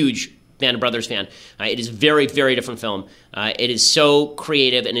am a huge Band of Brothers fan. It is a very, very different film. It is so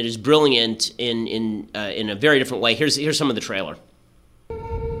creative, and it is brilliant in a very different way. Here's some of the trailer.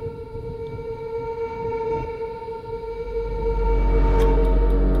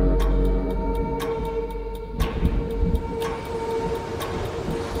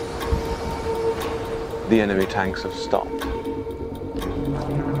 The enemy tanks have stopped.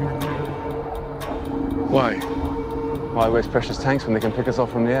 Why? Why waste precious tanks when they can pick us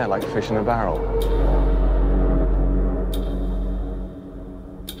off from the air like fish in a barrel?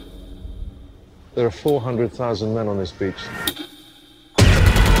 There are 400,000 men on this beach.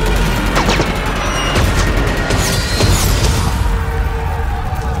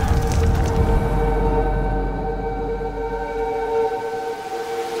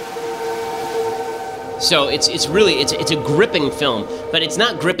 So it's really a gripping film, but it's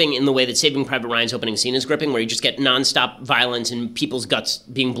not gripping in the way that Saving Private Ryan's opening scene is gripping, where you just get nonstop violence and people's guts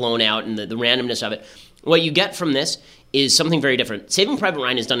being blown out and the randomness of it. What you get from this is something very different. Saving Private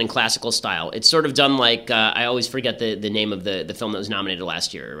Ryan is done in classical style. It's sort of done like, I always forget the name of the film that was nominated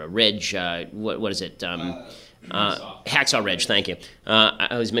last year, Ridge, what is it? Hacksaw Ridge, thank you. I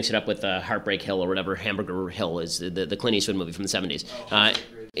always mix it up with Heartbreak Hill or whatever, Hamburger Hill is the Clint Eastwood movie from the 70s.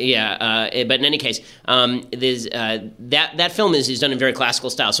 But in any case, that film is done in very classical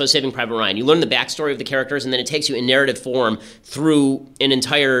style. So is Saving Private Ryan. You learn the backstory of the characters, and then it takes you in narrative form through an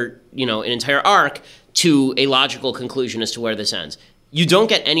entire arc to a logical conclusion as to where this ends. You don't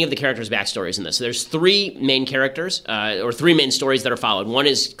get any of the characters' backstories in this. So there's three main characters, or three main stories that are followed. One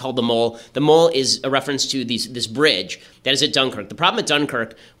is called The Mole. The Mole is a reference to this bridge that is at Dunkirk. The problem at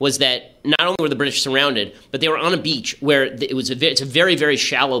Dunkirk was that not only were the British surrounded, but they were on a beach where it's a very, very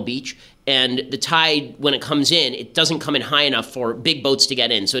shallow beach, and the tide, when it comes in, it doesn't come in high enough for big boats to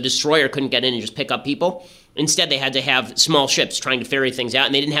get in. So a destroyer couldn't get in and just pick up people. Instead, they had to have small ships trying to ferry things out,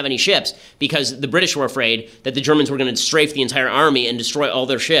 and they didn't have any ships because the British were afraid that the Germans were going to strafe the entire army and destroy all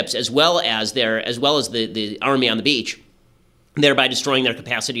their ships, as well as the army on the beach, thereby destroying their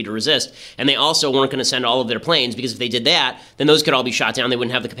capacity to resist. And they also weren't going to send all of their planes, because if they did that, then those could all be shot down. They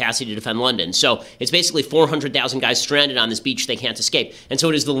wouldn't have the capacity to defend London. So it's basically 400,000 guys stranded on this beach they can't escape. And so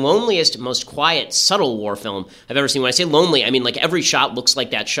it is the loneliest, most quiet, subtle war film I've ever seen. When I say lonely, I mean like every shot looks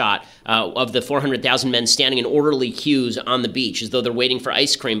like that shot of the 400,000 men standing in orderly queues on the beach, as though they're waiting for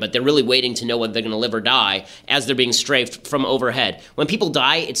ice cream, but they're really waiting to know whether they're going to live or die as they're being strafed from overhead. When people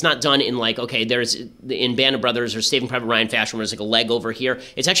die, it's not done in like, okay, there's in Band of Brothers or Saving Private Ryan fashion, where there's like a leg over here.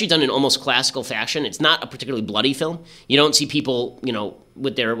 It's actually done in almost classical fashion. It's not a particularly bloody film. You don't see people,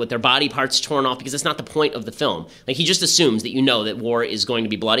 with their body parts torn off, because that's not the point of the film. Like, he just assumes that you know that war is going to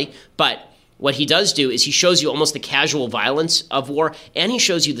be bloody. But what he does do is he shows you almost the casual violence of war, and he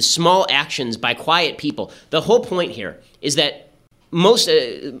shows you the small actions by quiet people. The whole point here is that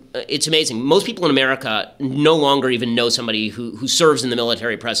it's amazing. Most people in America no longer even know somebody who serves in the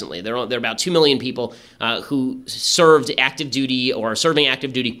military presently. There are about 2 million people who served active duty or are serving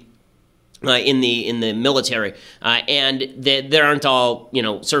active duty in the military, and they aren't all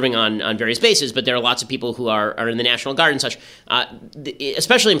serving on various bases, but there are lots of people who are in the National Guard and such.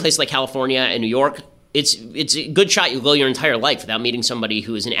 Especially in places like California and New York, it's a good shot you'll go your entire life without meeting somebody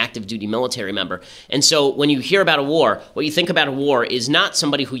who is an active duty military member. And so when you hear about a war, what you think about a war is not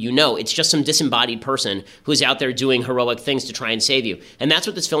somebody who you know, it's just some disembodied person who's out there doing heroic things to try and save you. And that's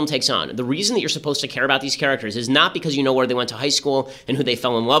what this film takes on. The reason that you're supposed to care about these characters is not because you know where they went to high school and who they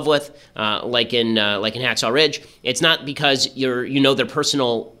fell in love with, like in Hacksaw Ridge. It's not because you know their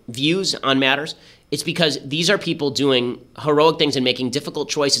personal views on matters. It's because these are people doing heroic things and making difficult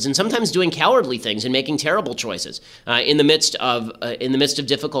choices, and sometimes doing cowardly things and making terrible choices in the midst of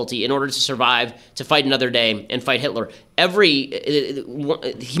difficulty in order to survive, to fight another day and fight Hitler.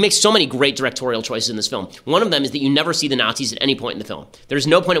 He makes so many great directorial choices in this film. One of them is that you never see the Nazis at any point in the film. There's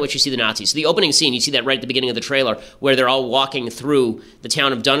no point at which you see the Nazis. So the opening scene, you see that right at the beginning of the trailer, where they're all walking through the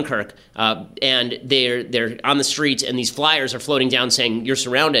town of Dunkirk, and they're on the streets, and these flyers are floating down saying, "You're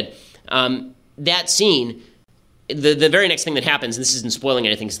surrounded." That scene, the very next thing that happens, and this isn't spoiling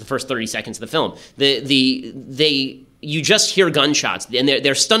anything, it's the first 30 seconds of the film, you just hear gunshots, and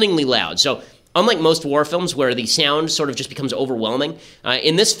they're stunningly loud. So unlike most war films where the sound sort of just becomes overwhelming,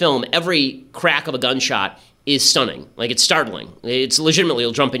 in this film, every crack of a gunshot is stunning. Like, it's startling. It's legitimately,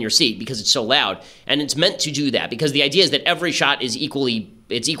 you'll jump in your seat because it's so loud. And it's meant to do that, because the idea is that every shot is equally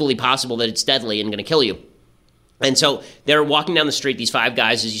possible that it's deadly and going to kill you. And so they're walking down the street, these five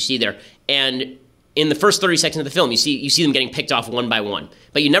guys, as you see there, and in the first 30 seconds of the film, you see them getting picked off one by one.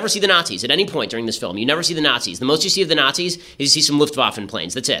 But you never see the Nazis at any point during this film. You never see the Nazis. The most you see of the Nazis is you see some Luftwaffe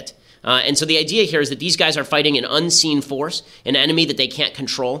planes. That's it. And so the idea here is that these guys are fighting an unseen force, an enemy that they can't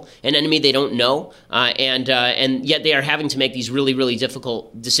control, an enemy they don't know, and yet they are having to make these really, really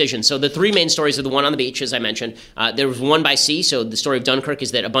difficult decisions. So the three main stories are the one on the beach, as I mentioned. There was one by sea. So the story of Dunkirk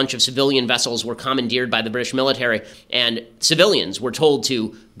is that a bunch of civilian vessels were commandeered by the British military, and civilians were told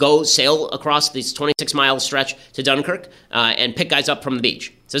to go sail across this 26-mile stretch to Dunkirk and pick guys up from the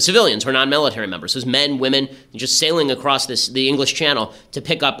beach. So civilians were non-military members. So it was men, women, just sailing across the English Channel to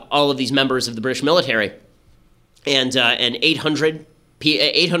pick up all of these members of the British military. And 800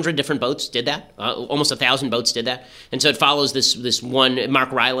 different boats did that. Almost 1,000 boats did that. And so it follows this one,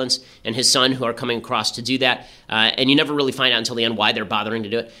 Mark Rylance and his son, who are coming across to do that. And you never really find out until the end why they're bothering to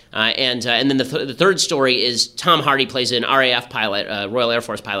do it. And then the third story is Tom Hardy plays an RAF pilot, Royal Air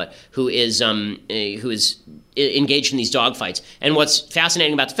Force pilot, who is engaged in these dogfights. And what's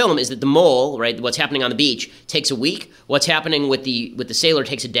fascinating about the film is that the mole, right, what's happening on the beach takes a week, what's happening with the sailor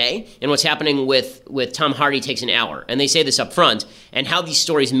takes a day, and what's happening with Tom Hardy takes an hour. And they say this up front, and how these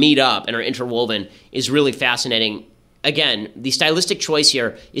stories meet up and are interwoven is really fascinating. Again, the stylistic choice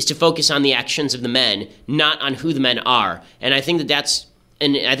here is to focus on the actions of the men, not on who the men are. And I think that's a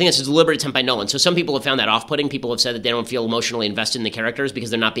deliberate attempt by Nolan. So some people have found that off-putting. People have said that they don't feel emotionally invested in the characters because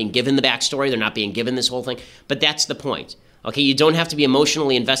they're not being given the backstory. They're not being given this whole thing. But that's the point. Okay, you don't have to be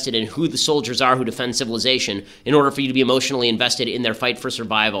emotionally invested in who the soldiers are who defend civilization in order for you to be emotionally invested in their fight for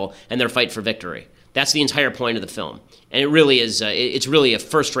survival and their fight for victory. That's the entire point of the film. And it really is, it's really a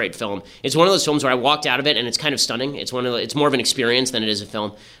first-rate film. It's one of those films where I walked out of it and it's kind of stunning. It's more of an experience than it is a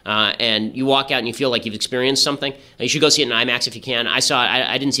film. And you walk out and you feel like you've experienced something. You should go see it in IMAX if you can. I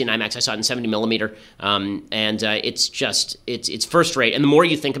didn't see it in IMAX. I saw it in 70 millimeter. It's first-rate. And the more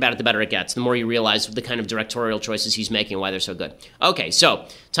you think about it, the better it gets. The more you realize the kind of directorial choices he's making and why they're so good. Okay, so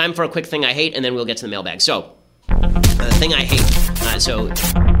time for a quick thing I hate, and then we'll get to the mailbag. So, the thing I hate.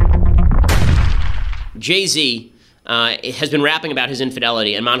 Jay-Z has been rapping about his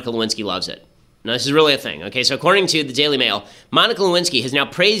infidelity, and Monica Lewinsky loves it. Now, this is really a thing, okay? So according to the Daily Mail, Monica Lewinsky has now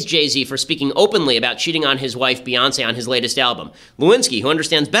praised Jay-Z for speaking openly about cheating on his wife, Beyonce, on his latest album. Lewinsky, who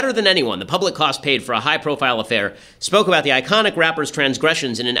understands better than anyone the public cost paid for a high-profile affair, spoke about the iconic rapper's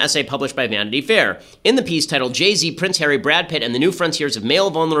transgressions in an essay published by Vanity Fair. In the piece titled Jay-Z, Prince Harry, Brad Pitt, and the New Frontiers of Male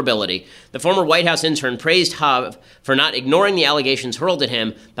Vulnerability, the former White House intern praised Hav for not ignoring the allegations hurled at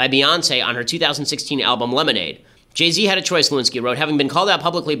him by Beyonce on her 2016 album Lemonade. Jay-Z had a choice, Lewinsky wrote. Having been called out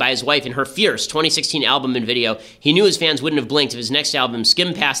publicly by his wife in her fierce 2016 album and video, he knew his fans wouldn't have blinked if his next album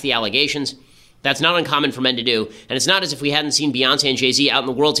skimmed past the allegations. That's not uncommon for men to do, and it's not as if we hadn't seen Beyonce and Jay-Z out in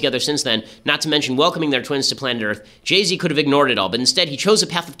the world together since then, not to mention welcoming their twins to planet Earth. Jay-Z could have ignored it all, but instead he chose a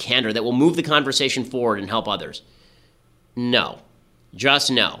path of candor that will move the conversation forward and help others. No.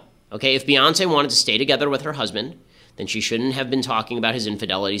 Just no. Okay, if Beyonce wanted to stay together with her husband, then she shouldn't have been talking about his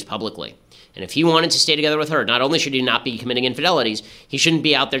infidelities publicly. And if he wanted to stay together with her, not only should he not be committing infidelities, he shouldn't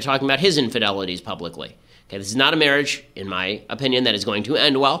be out there talking about his infidelities publicly. Okay, this is not a marriage, in my opinion, that is going to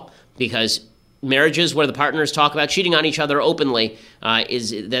end well, because marriages where the partners talk about cheating on each other openly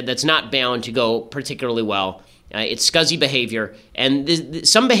that's not bound to go particularly well. It's scuzzy behavior, and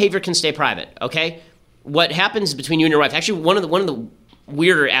some behavior can stay private. Okay, what happens between you and your wife? Actually, one of the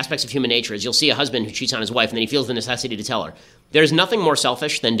weirder aspects of human nature is you'll see a husband who cheats on his wife, and then he feels the necessity to tell her. There's nothing more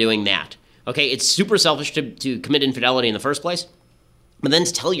selfish than doing that. Okay, it's super selfish to commit infidelity in the first place, but then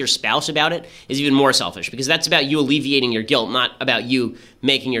to tell your spouse about it is even more selfish, because that's about you alleviating your guilt, not about you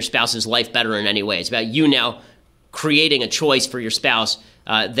making your spouse's life better in any way. It's about you now creating a choice for your spouse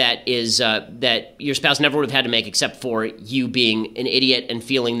that your spouse never would have had to make, except for you being an idiot and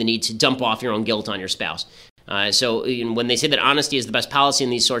feeling the need to dump off your own guilt on your spouse. So when they say that honesty is the best policy in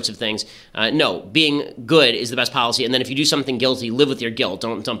these sorts of things, no, being good is the best policy. And then if you do something guilty, live with your guilt.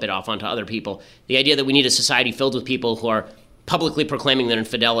 Don't dump it off onto other people. The idea that we need a society filled with people who are publicly proclaiming their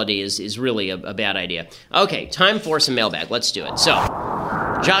infidelity is really a bad idea. Okay, time for some mailbag. Let's do it. So,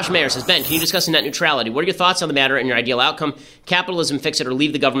 Josh Mayer says, Ben, can you discuss net neutrality? What are your thoughts on the matter and your ideal outcome? Capitalism, fix it, or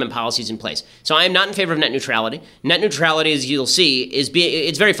leave the government policies in place? So I am not in favor of net neutrality. Net neutrality, as you'll see,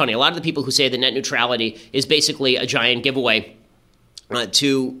 it's very funny. A lot of the people who say that net neutrality is basically a giant giveaway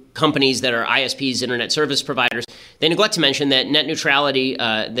to companies that are ISPs, internet service providers, they neglect to mention that net neutrality,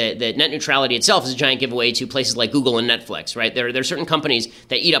 that net neutrality itself is a giant giveaway to places like Google and Netflix, right? There are certain companies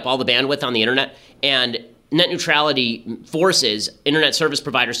that eat up all the bandwidth on the internet, and net neutrality forces internet service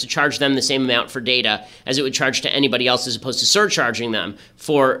providers to charge them the same amount for data as it would charge to anybody else, as opposed to surcharging them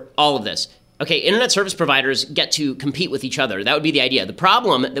for all of this. Okay, internet service providers get to compete with each other. That would be the idea. The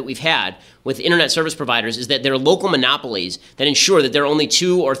problem that we've had with internet service providers is that they're local monopolies that ensure that there are only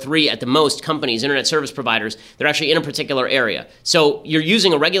 2 or 3 at the most companies, internet service providers, that are actually in a particular area. So you're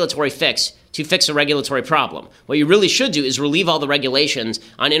using a regulatory fix to fix a regulatory problem. What you really should do is relieve all the regulations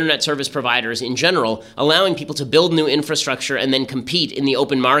on internet service providers in general, allowing people to build new infrastructure and then compete in the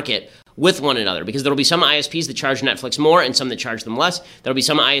open market with one another, because there will be some ISPs that charge Netflix more and some that charge them less. There will be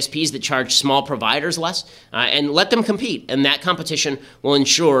some ISPs that charge small providers less, and let them compete. And that competition will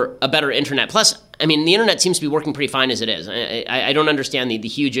ensure a better internet. Plus, I mean, the internet seems to be working pretty fine as it is. I don't understand the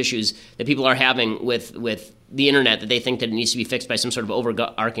huge issues that people are having with the internet, that they think that it needs to be fixed by some sort of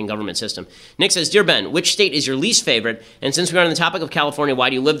overarching government system. Nick says, Dear Ben, which state is your least favorite? And since we're on the topic of California, why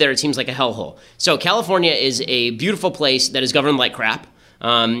do you live there? It seems like a hellhole. So California is a beautiful place that is governed like crap.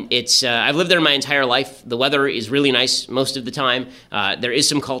 I've lived there my entire life. The weather is really nice most of the time. There is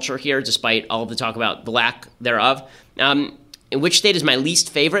some culture here, despite all of the talk about the lack thereof. which state is my least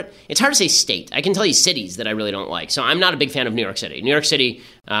favorite? It's hard to say state. I can tell you cities that I really don't like. So I'm not a big fan of New York City. New York City,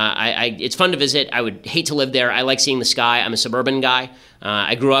 it's fun to visit. I would hate to live there. I like seeing the sky. I'm a suburban guy.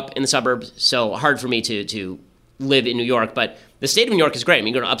 I grew up in the suburbs, so hard for me to live in New York. But the state of New York is great. I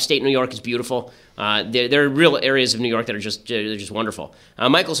mean, you go to upstate New York, it's beautiful. There are real areas of New York that are just wonderful.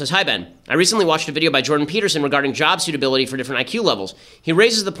 Michael says, "Hi, Ben. I recently watched a video by Jordan Peterson regarding job suitability for different IQ levels. He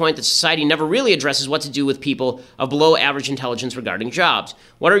raises the point that society never really addresses what to do with people of below average intelligence regarding jobs.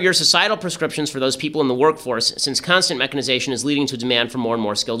 What are your societal prescriptions for those people in the workforce, since constant mechanization is leading to a demand for more and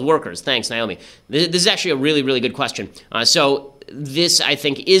more skilled workers?" Thanks, Naomi. This is actually a really, really good question. So this, I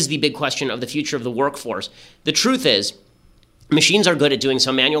think, is the big question of the future of the workforce. The truth is, machines are good at doing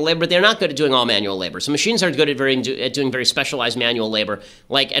some manual labor, but they're not good at doing all manual labor. So machines are good at doing very specialized manual labor,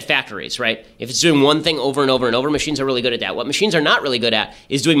 like at factories, right? If it's doing one thing over and over and over, machines are really good at that. What machines are not really good at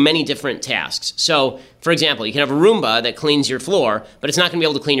is doing many different tasks. So, for example, you can have a Roomba that cleans your floor, but it's not going to be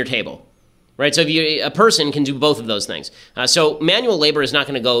able to clean your table. Right, so a person can do both of those things. So manual labor is not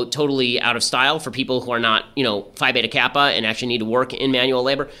going to go totally out of style for people who are not, Phi Beta Kappa and actually need to work in manual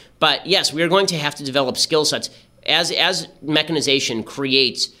labor. But yes, we are going to have to develop skill sets as mechanization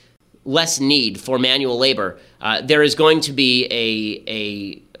creates less need for manual labor. There is going to be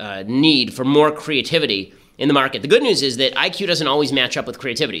a need for more creativity in the market. The good news is that IQ doesn't always match up with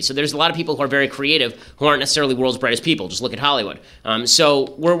creativity. So there's a lot of people who are very creative who aren't necessarily the world's brightest people. Just look at Hollywood.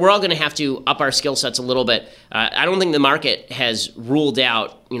 So we're all going to have to up our skill sets a little bit. I don't think the market has ruled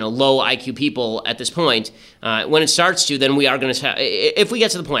out low IQ people at this point. When it starts to, then we are going to if we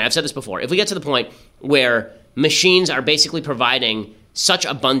get to the point, I've said this before, if we get to the point where machines are basically providing such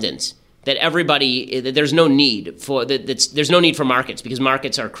abundance that there's no need for markets, because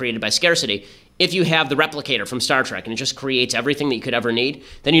markets are created by scarcity. If you have the replicator from Star Trek and it just creates everything that you could ever need,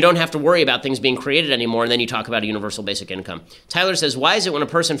 then you don't have to worry about things being created anymore, and then you talk about a universal basic income. Tyler says, "Why is it when a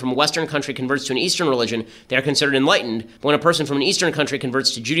person from a Western country converts to an Eastern religion, they are considered enlightened, but when a person from an Eastern country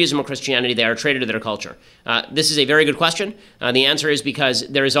converts to Judaism or Christianity, they are a traitor to their culture?" This is a very good question. The answer is because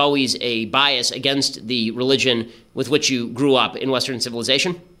there is always a bias against the religion with which you grew up in Western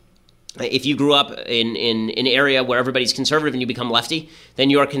civilization. If you grew up in an area where everybody's conservative and you become lefty, then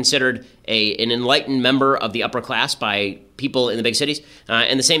you are considered an enlightened member of the upper class by people in the big cities.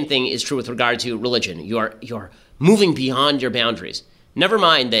 And the same thing is true with regard to religion. You're moving beyond your boundaries. Never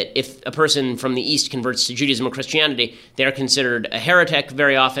mind that if a person from the East converts to Judaism or Christianity, they're considered a heretic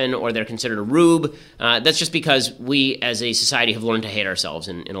very often, or they're considered a rube. That's just because we as a society have learned to hate ourselves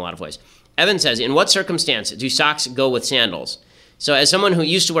in a lot of ways. Evan says, "In what circumstance do socks go with sandals?" So as someone who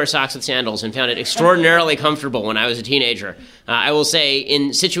used to wear socks with sandals and found it extraordinarily comfortable when I was a teenager, I will say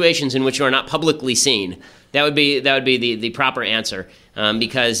in situations in which you are not publicly seen, that would be the proper answer.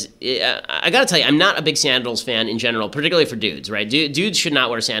 Because I got to tell you, I'm not a big sandals fan in general, particularly for dudes, right? Dudes should not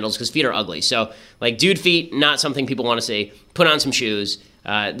wear sandals because feet are ugly. So like dude feet, not something people want to see. Put on some shoes.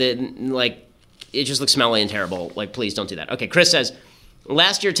 It just looks smelly and terrible. Like, please don't do that. Okay, Chris says,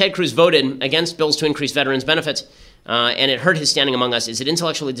 "Last year Ted Cruz voted against bills to increase veterans' benefits. And it hurt his standing among us. Is it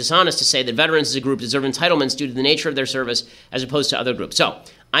intellectually dishonest to say that veterans as a group deserve entitlements due to the nature of their service as opposed to other groups?" So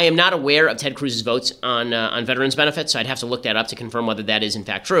I am not aware of Ted Cruz's votes on veterans benefits, so I'd have to look that up to confirm whether that is in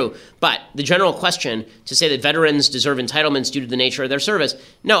fact true. But the general question to say that veterans deserve entitlements due to the nature of their service,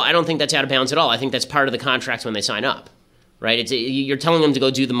 no, I don't think that's out of bounds at all. I think that's part of the contract when they sign up, right? You're telling them to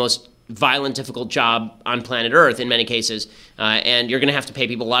go do the most violent, difficult job on planet Earth in many cases, and you're going to have to pay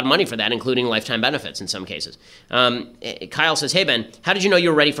people a lot of money for that, including lifetime benefits in some cases. Kyle says, "Hey, Ben, how did you know you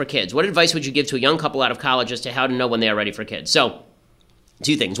were ready for kids? What advice would you give to a young couple out of college as to how to know when they are ready for kids?" So,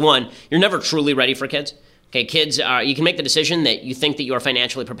 two things. One, you're never truly ready for kids. Okay, kids, you can make the decision that you think that you are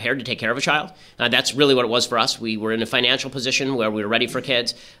financially prepared to take care of a child. That's really what it was for us. We were in a financial position where we were ready for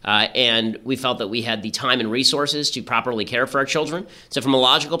kids, and we felt that we had the time and resources to properly care for our children. So from a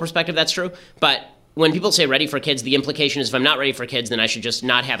logical perspective, that's true. But when people say ready for kids, the implication is if I'm not ready for kids, then I should just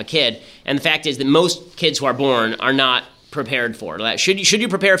not have a kid. And the fact is that most kids who are born are not prepared for. Should you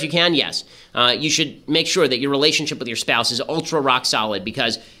prepare if you can? Yes. You should make sure that your relationship with your spouse is ultra rock solid,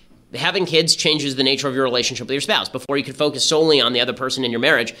 because having kids changes the nature of your relationship with your spouse. Before you could focus solely on the other person in your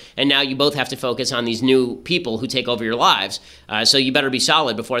marriage, and now you both have to focus on these new people who take over your lives. So you better be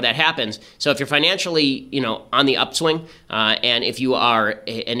solid before that happens. So if you're financially, on the upswing, and if you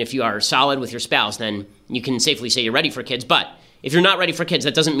are solid with your spouse, then you can safely say you're ready for kids. But If you're not ready for kids,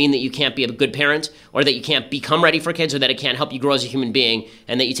 that doesn't mean that you can't be a good parent or that you can't become ready for kids or that it can't help you grow as a human being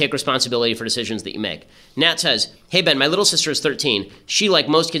and that you take responsibility for decisions that you make. Nat says, hey, Ben, my little sister is 13. She, like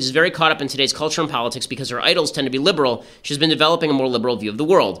most kids, is very caught up in today's culture and politics because her idols tend to be liberal. She's been developing a more liberal view of the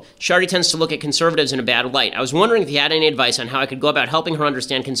world. She already tends to look at conservatives in a bad light. I was wondering if you had any advice on how I could go about helping her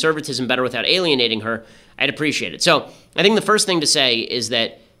understand conservatism better without alienating her. I'd appreciate it. So I think the first thing to say is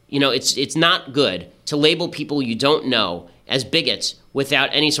that, it's not good to label people you don't know as bigots without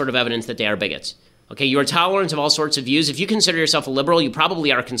any sort of evidence that they are bigots. Okay, you are tolerant of all sorts of views. If you consider yourself a liberal, you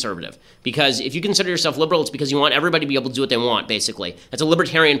probably are a conservative. Because if you consider yourself liberal, it's because you want everybody to be able to do what they want, basically. That's a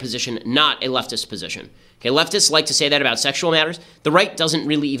libertarian position, not a leftist position. Okay, leftists like to say that about sexual matters. The right doesn't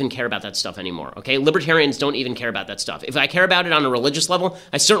really even care about that stuff anymore. Okay, libertarians don't even care about that stuff. If I care about it on a religious level,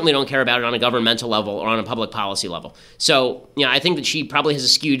 I certainly don't care about it on a governmental level or on a public policy level. So, I think that she probably has a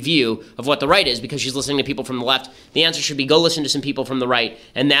skewed view of what the right is because she's listening to people from the left. The answer should be go listen to some people from the right,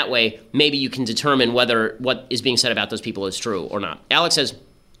 and that way maybe you can determine whether what is being said about those people is true or not. Alex says,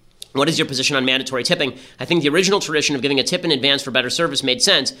 what is your position on mandatory tipping? I think the original tradition of giving a tip in advance for better service made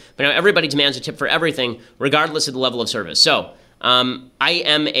sense, but now everybody demands a tip for everything, regardless of the level of service. So, I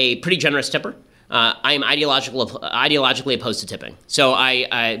am a pretty generous tipper. I am ideologically opposed to tipping. So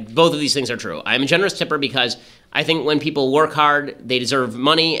both of these things are true. I'm a generous tipper because I think when people work hard, they deserve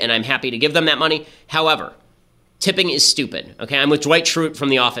money, and I'm happy to give them that money. However, tipping is stupid. Okay, I'm with Dwight Schrute from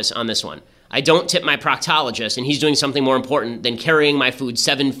The Office on this one. I don't tip my proctologist, and he's doing something more important than carrying my food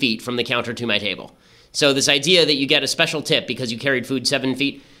 7 feet from the counter to my table. So this idea that you get a special tip because you carried food 7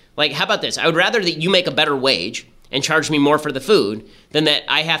 feet, how about this? I would rather that you make a better wage and charge me more for the food than that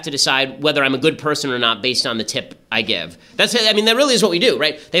I have to decide whether I'm a good person or not based on the tip I give. That really is what we do,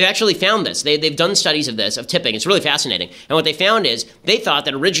 right? They've actually found this. They've done studies of tipping. It's really fascinating. And what they found is they thought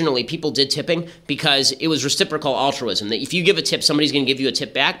that originally people did tipping because it was reciprocal altruism, that if you give a tip, somebody's going to give you a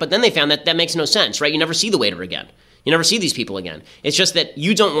tip back. But then they found that makes no sense, right? You never see the waiter again. You never see these people again. It's just that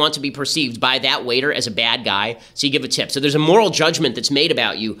you don't want to be perceived by that waiter as a bad guy, so you give a tip. So there's a moral judgment that's made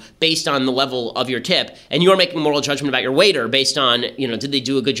about you based on the level of your tip, and you're making a moral judgment about your waiter based on, did they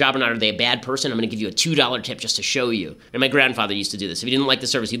do a good job or not? Are they a bad person? I'm going to give you a $2 tip just to show you. And my grandfather used to do this. If he didn't like the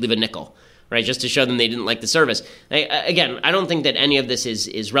service, he'd leave a nickel, right, just to show them they didn't like the service. I don't think that any of this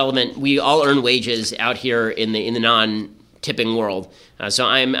is relevant. We all earn wages out here in the non-tipping world. So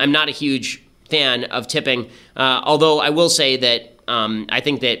I'm not a huge fan of tipping, although I will say that I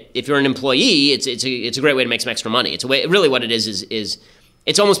think that if you're an employee, it's a great way to make some extra money. It's a way. Really, what it is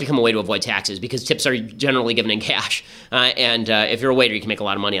it's almost become a way to avoid taxes because tips are generally given in cash, and if you're a waiter, you can make a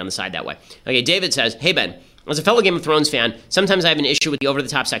lot of money on the side that way. Okay, David says, "Hey Ben, as a fellow Game of Thrones fan, sometimes I have an issue with the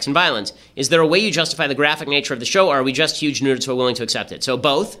over-the-top sex and violence. Is there a way you justify the graphic nature of the show, or are we just huge nerds who are willing to accept it?" So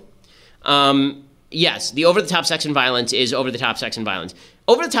both. Yes, the over-the-top sex and violence is over-the-top sex and violence.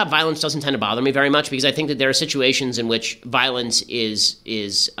 Over-the-top violence doesn't tend to bother me very much because I think that there are situations in which violence is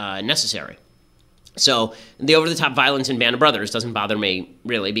necessary. So the over-the-top violence in Band of Brothers doesn't bother me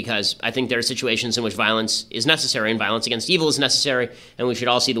really because I think there are situations in which violence is necessary and violence against evil is necessary, and we should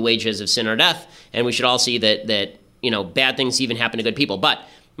all see the wages of sin or death, and we should all see that bad things even happen to good people. But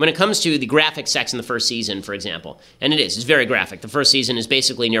when it comes to the graphic sex in the first season, for example, and it's very graphic. The first season is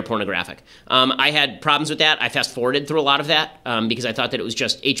basically near pornographic. I had problems with that. I fast-forwarded through a lot of that because I thought that it was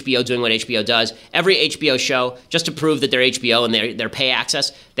just HBO doing what HBO does. Every HBO show, just to prove that they're HBO and they're pay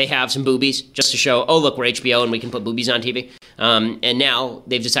access, they have some boobies just to show, oh, look, we're HBO and we can put boobies on TV. And now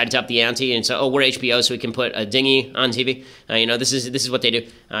they've decided to up the ante and say, oh, we're HBO so we can put a dinghy on TV. This is what they do.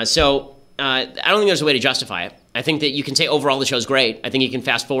 So I don't think there's a way to justify it. I think that you can say overall the show's great. I think you can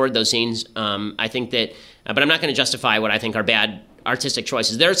fast forward those scenes. I think that, but I'm not going to justify what I think are bad artistic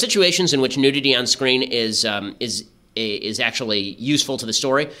choices. There are situations in which nudity on screen is actually useful to the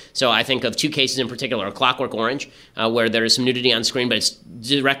story. So I think of two cases in particular, A Clockwork Orange, where there is some nudity on screen, but it's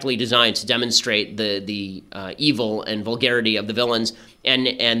directly designed to demonstrate the evil and vulgarity of the villains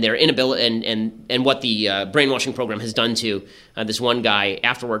and their inability and what the brainwashing program has done to this one guy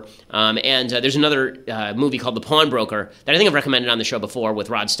afterward. And there's another movie called The Pawnbroker that I think I've recommended on the show before with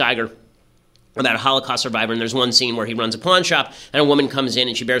Rod Steiger, about a Holocaust survivor, and there's one scene where he runs a pawn shop, and a woman comes in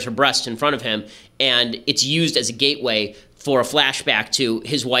and she bears her breast in front of him, and it's used as a gateway for a flashback to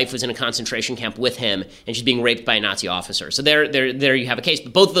his wife was in a concentration camp with him, and she's being raped by a Nazi officer. So there you have a case.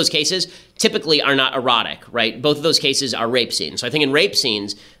 But both of those cases typically are not erotic, right? Both of those cases are rape scenes. So I think in rape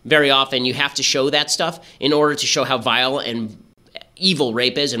scenes, very often you have to show that stuff in order to show how vile and evil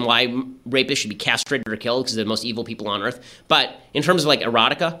rape is and why rapists should be castrated or killed because they're the most evil people on earth. But in terms of like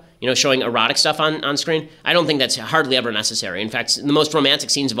erotica, showing erotic stuff on screen, I don't think that's hardly ever necessary. In fact, the most romantic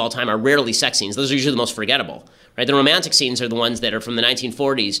scenes of all time are rarely sex scenes. Those are usually the most forgettable, right? The romantic scenes are the ones that are from the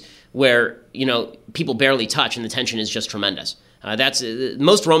 1940s where, people barely touch and the tension is just tremendous.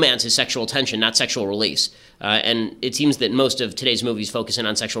 Most romance is sexual tension, not sexual release. And it seems that most of today's movies focus in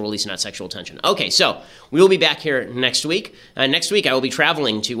on sexual release and not sexual tension. Okay, so we will be back here next week. Next week, I will be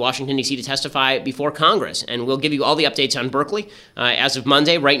traveling to Washington, D.C. to testify before Congress, and we'll give you all the updates on Berkeley. As of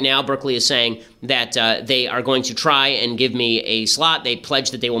Monday, right now, Berkeley is saying that they are going to try and give me a slot. They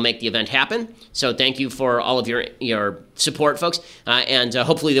pledged that they will make the event happen. So thank you for all of your support, folks, and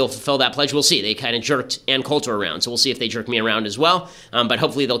hopefully they'll fulfill that pledge. We'll see. They kind of jerked Ann Coulter around, so we'll see if they jerk me around as well. But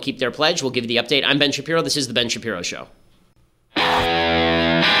hopefully they'll keep their pledge. We'll give you the update. I'm Ben Shapiro. This is The Ben Shapiro Show.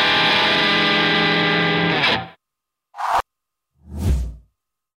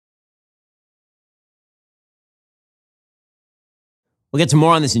 We'll get to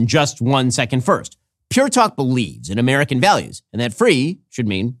more on this in just 1 second. First, Pure Talk believes in American values, and that free should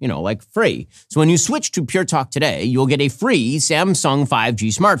mean, like free. So when you switch to Pure Talk today, you'll get a free Samsung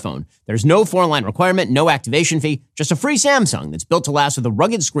 5G smartphone. There's no foreign-line requirement, no activation fee, just a free Samsung that's built to last with a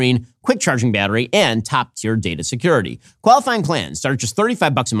rugged screen, quick charging battery, and top-tier data security. Qualifying plans start at just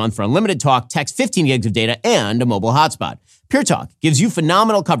 $35 a month for unlimited talk, text, 15 gigs of data, and a mobile hotspot. Pure Talk gives you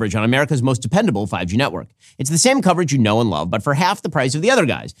phenomenal coverage on America's most dependable 5G network. It's the same coverage you know and love, but for half the price of the other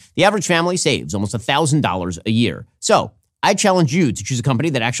guys. The average family saves almost $1,000 a year. So I challenge you to choose a company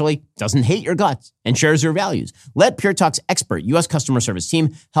that actually doesn't hate your guts and shares your values. Let Pure Talk's expert U.S. customer service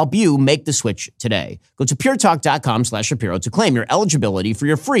team help you make the switch today. Go to puretalk.com/Shapiro to claim your eligibility for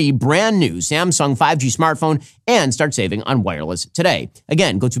your free brand new Samsung 5G smartphone and start saving on wireless today.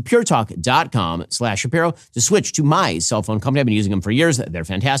 Again, go to puretalk.com/Shapiro to switch to my cell phone company. I've been using them for years. They're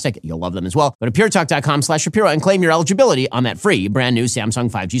fantastic. You'll love them as well. Go to puretalk.com/Shapiro and claim your eligibility on that free brand new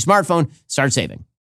Samsung 5G smartphone. Start saving.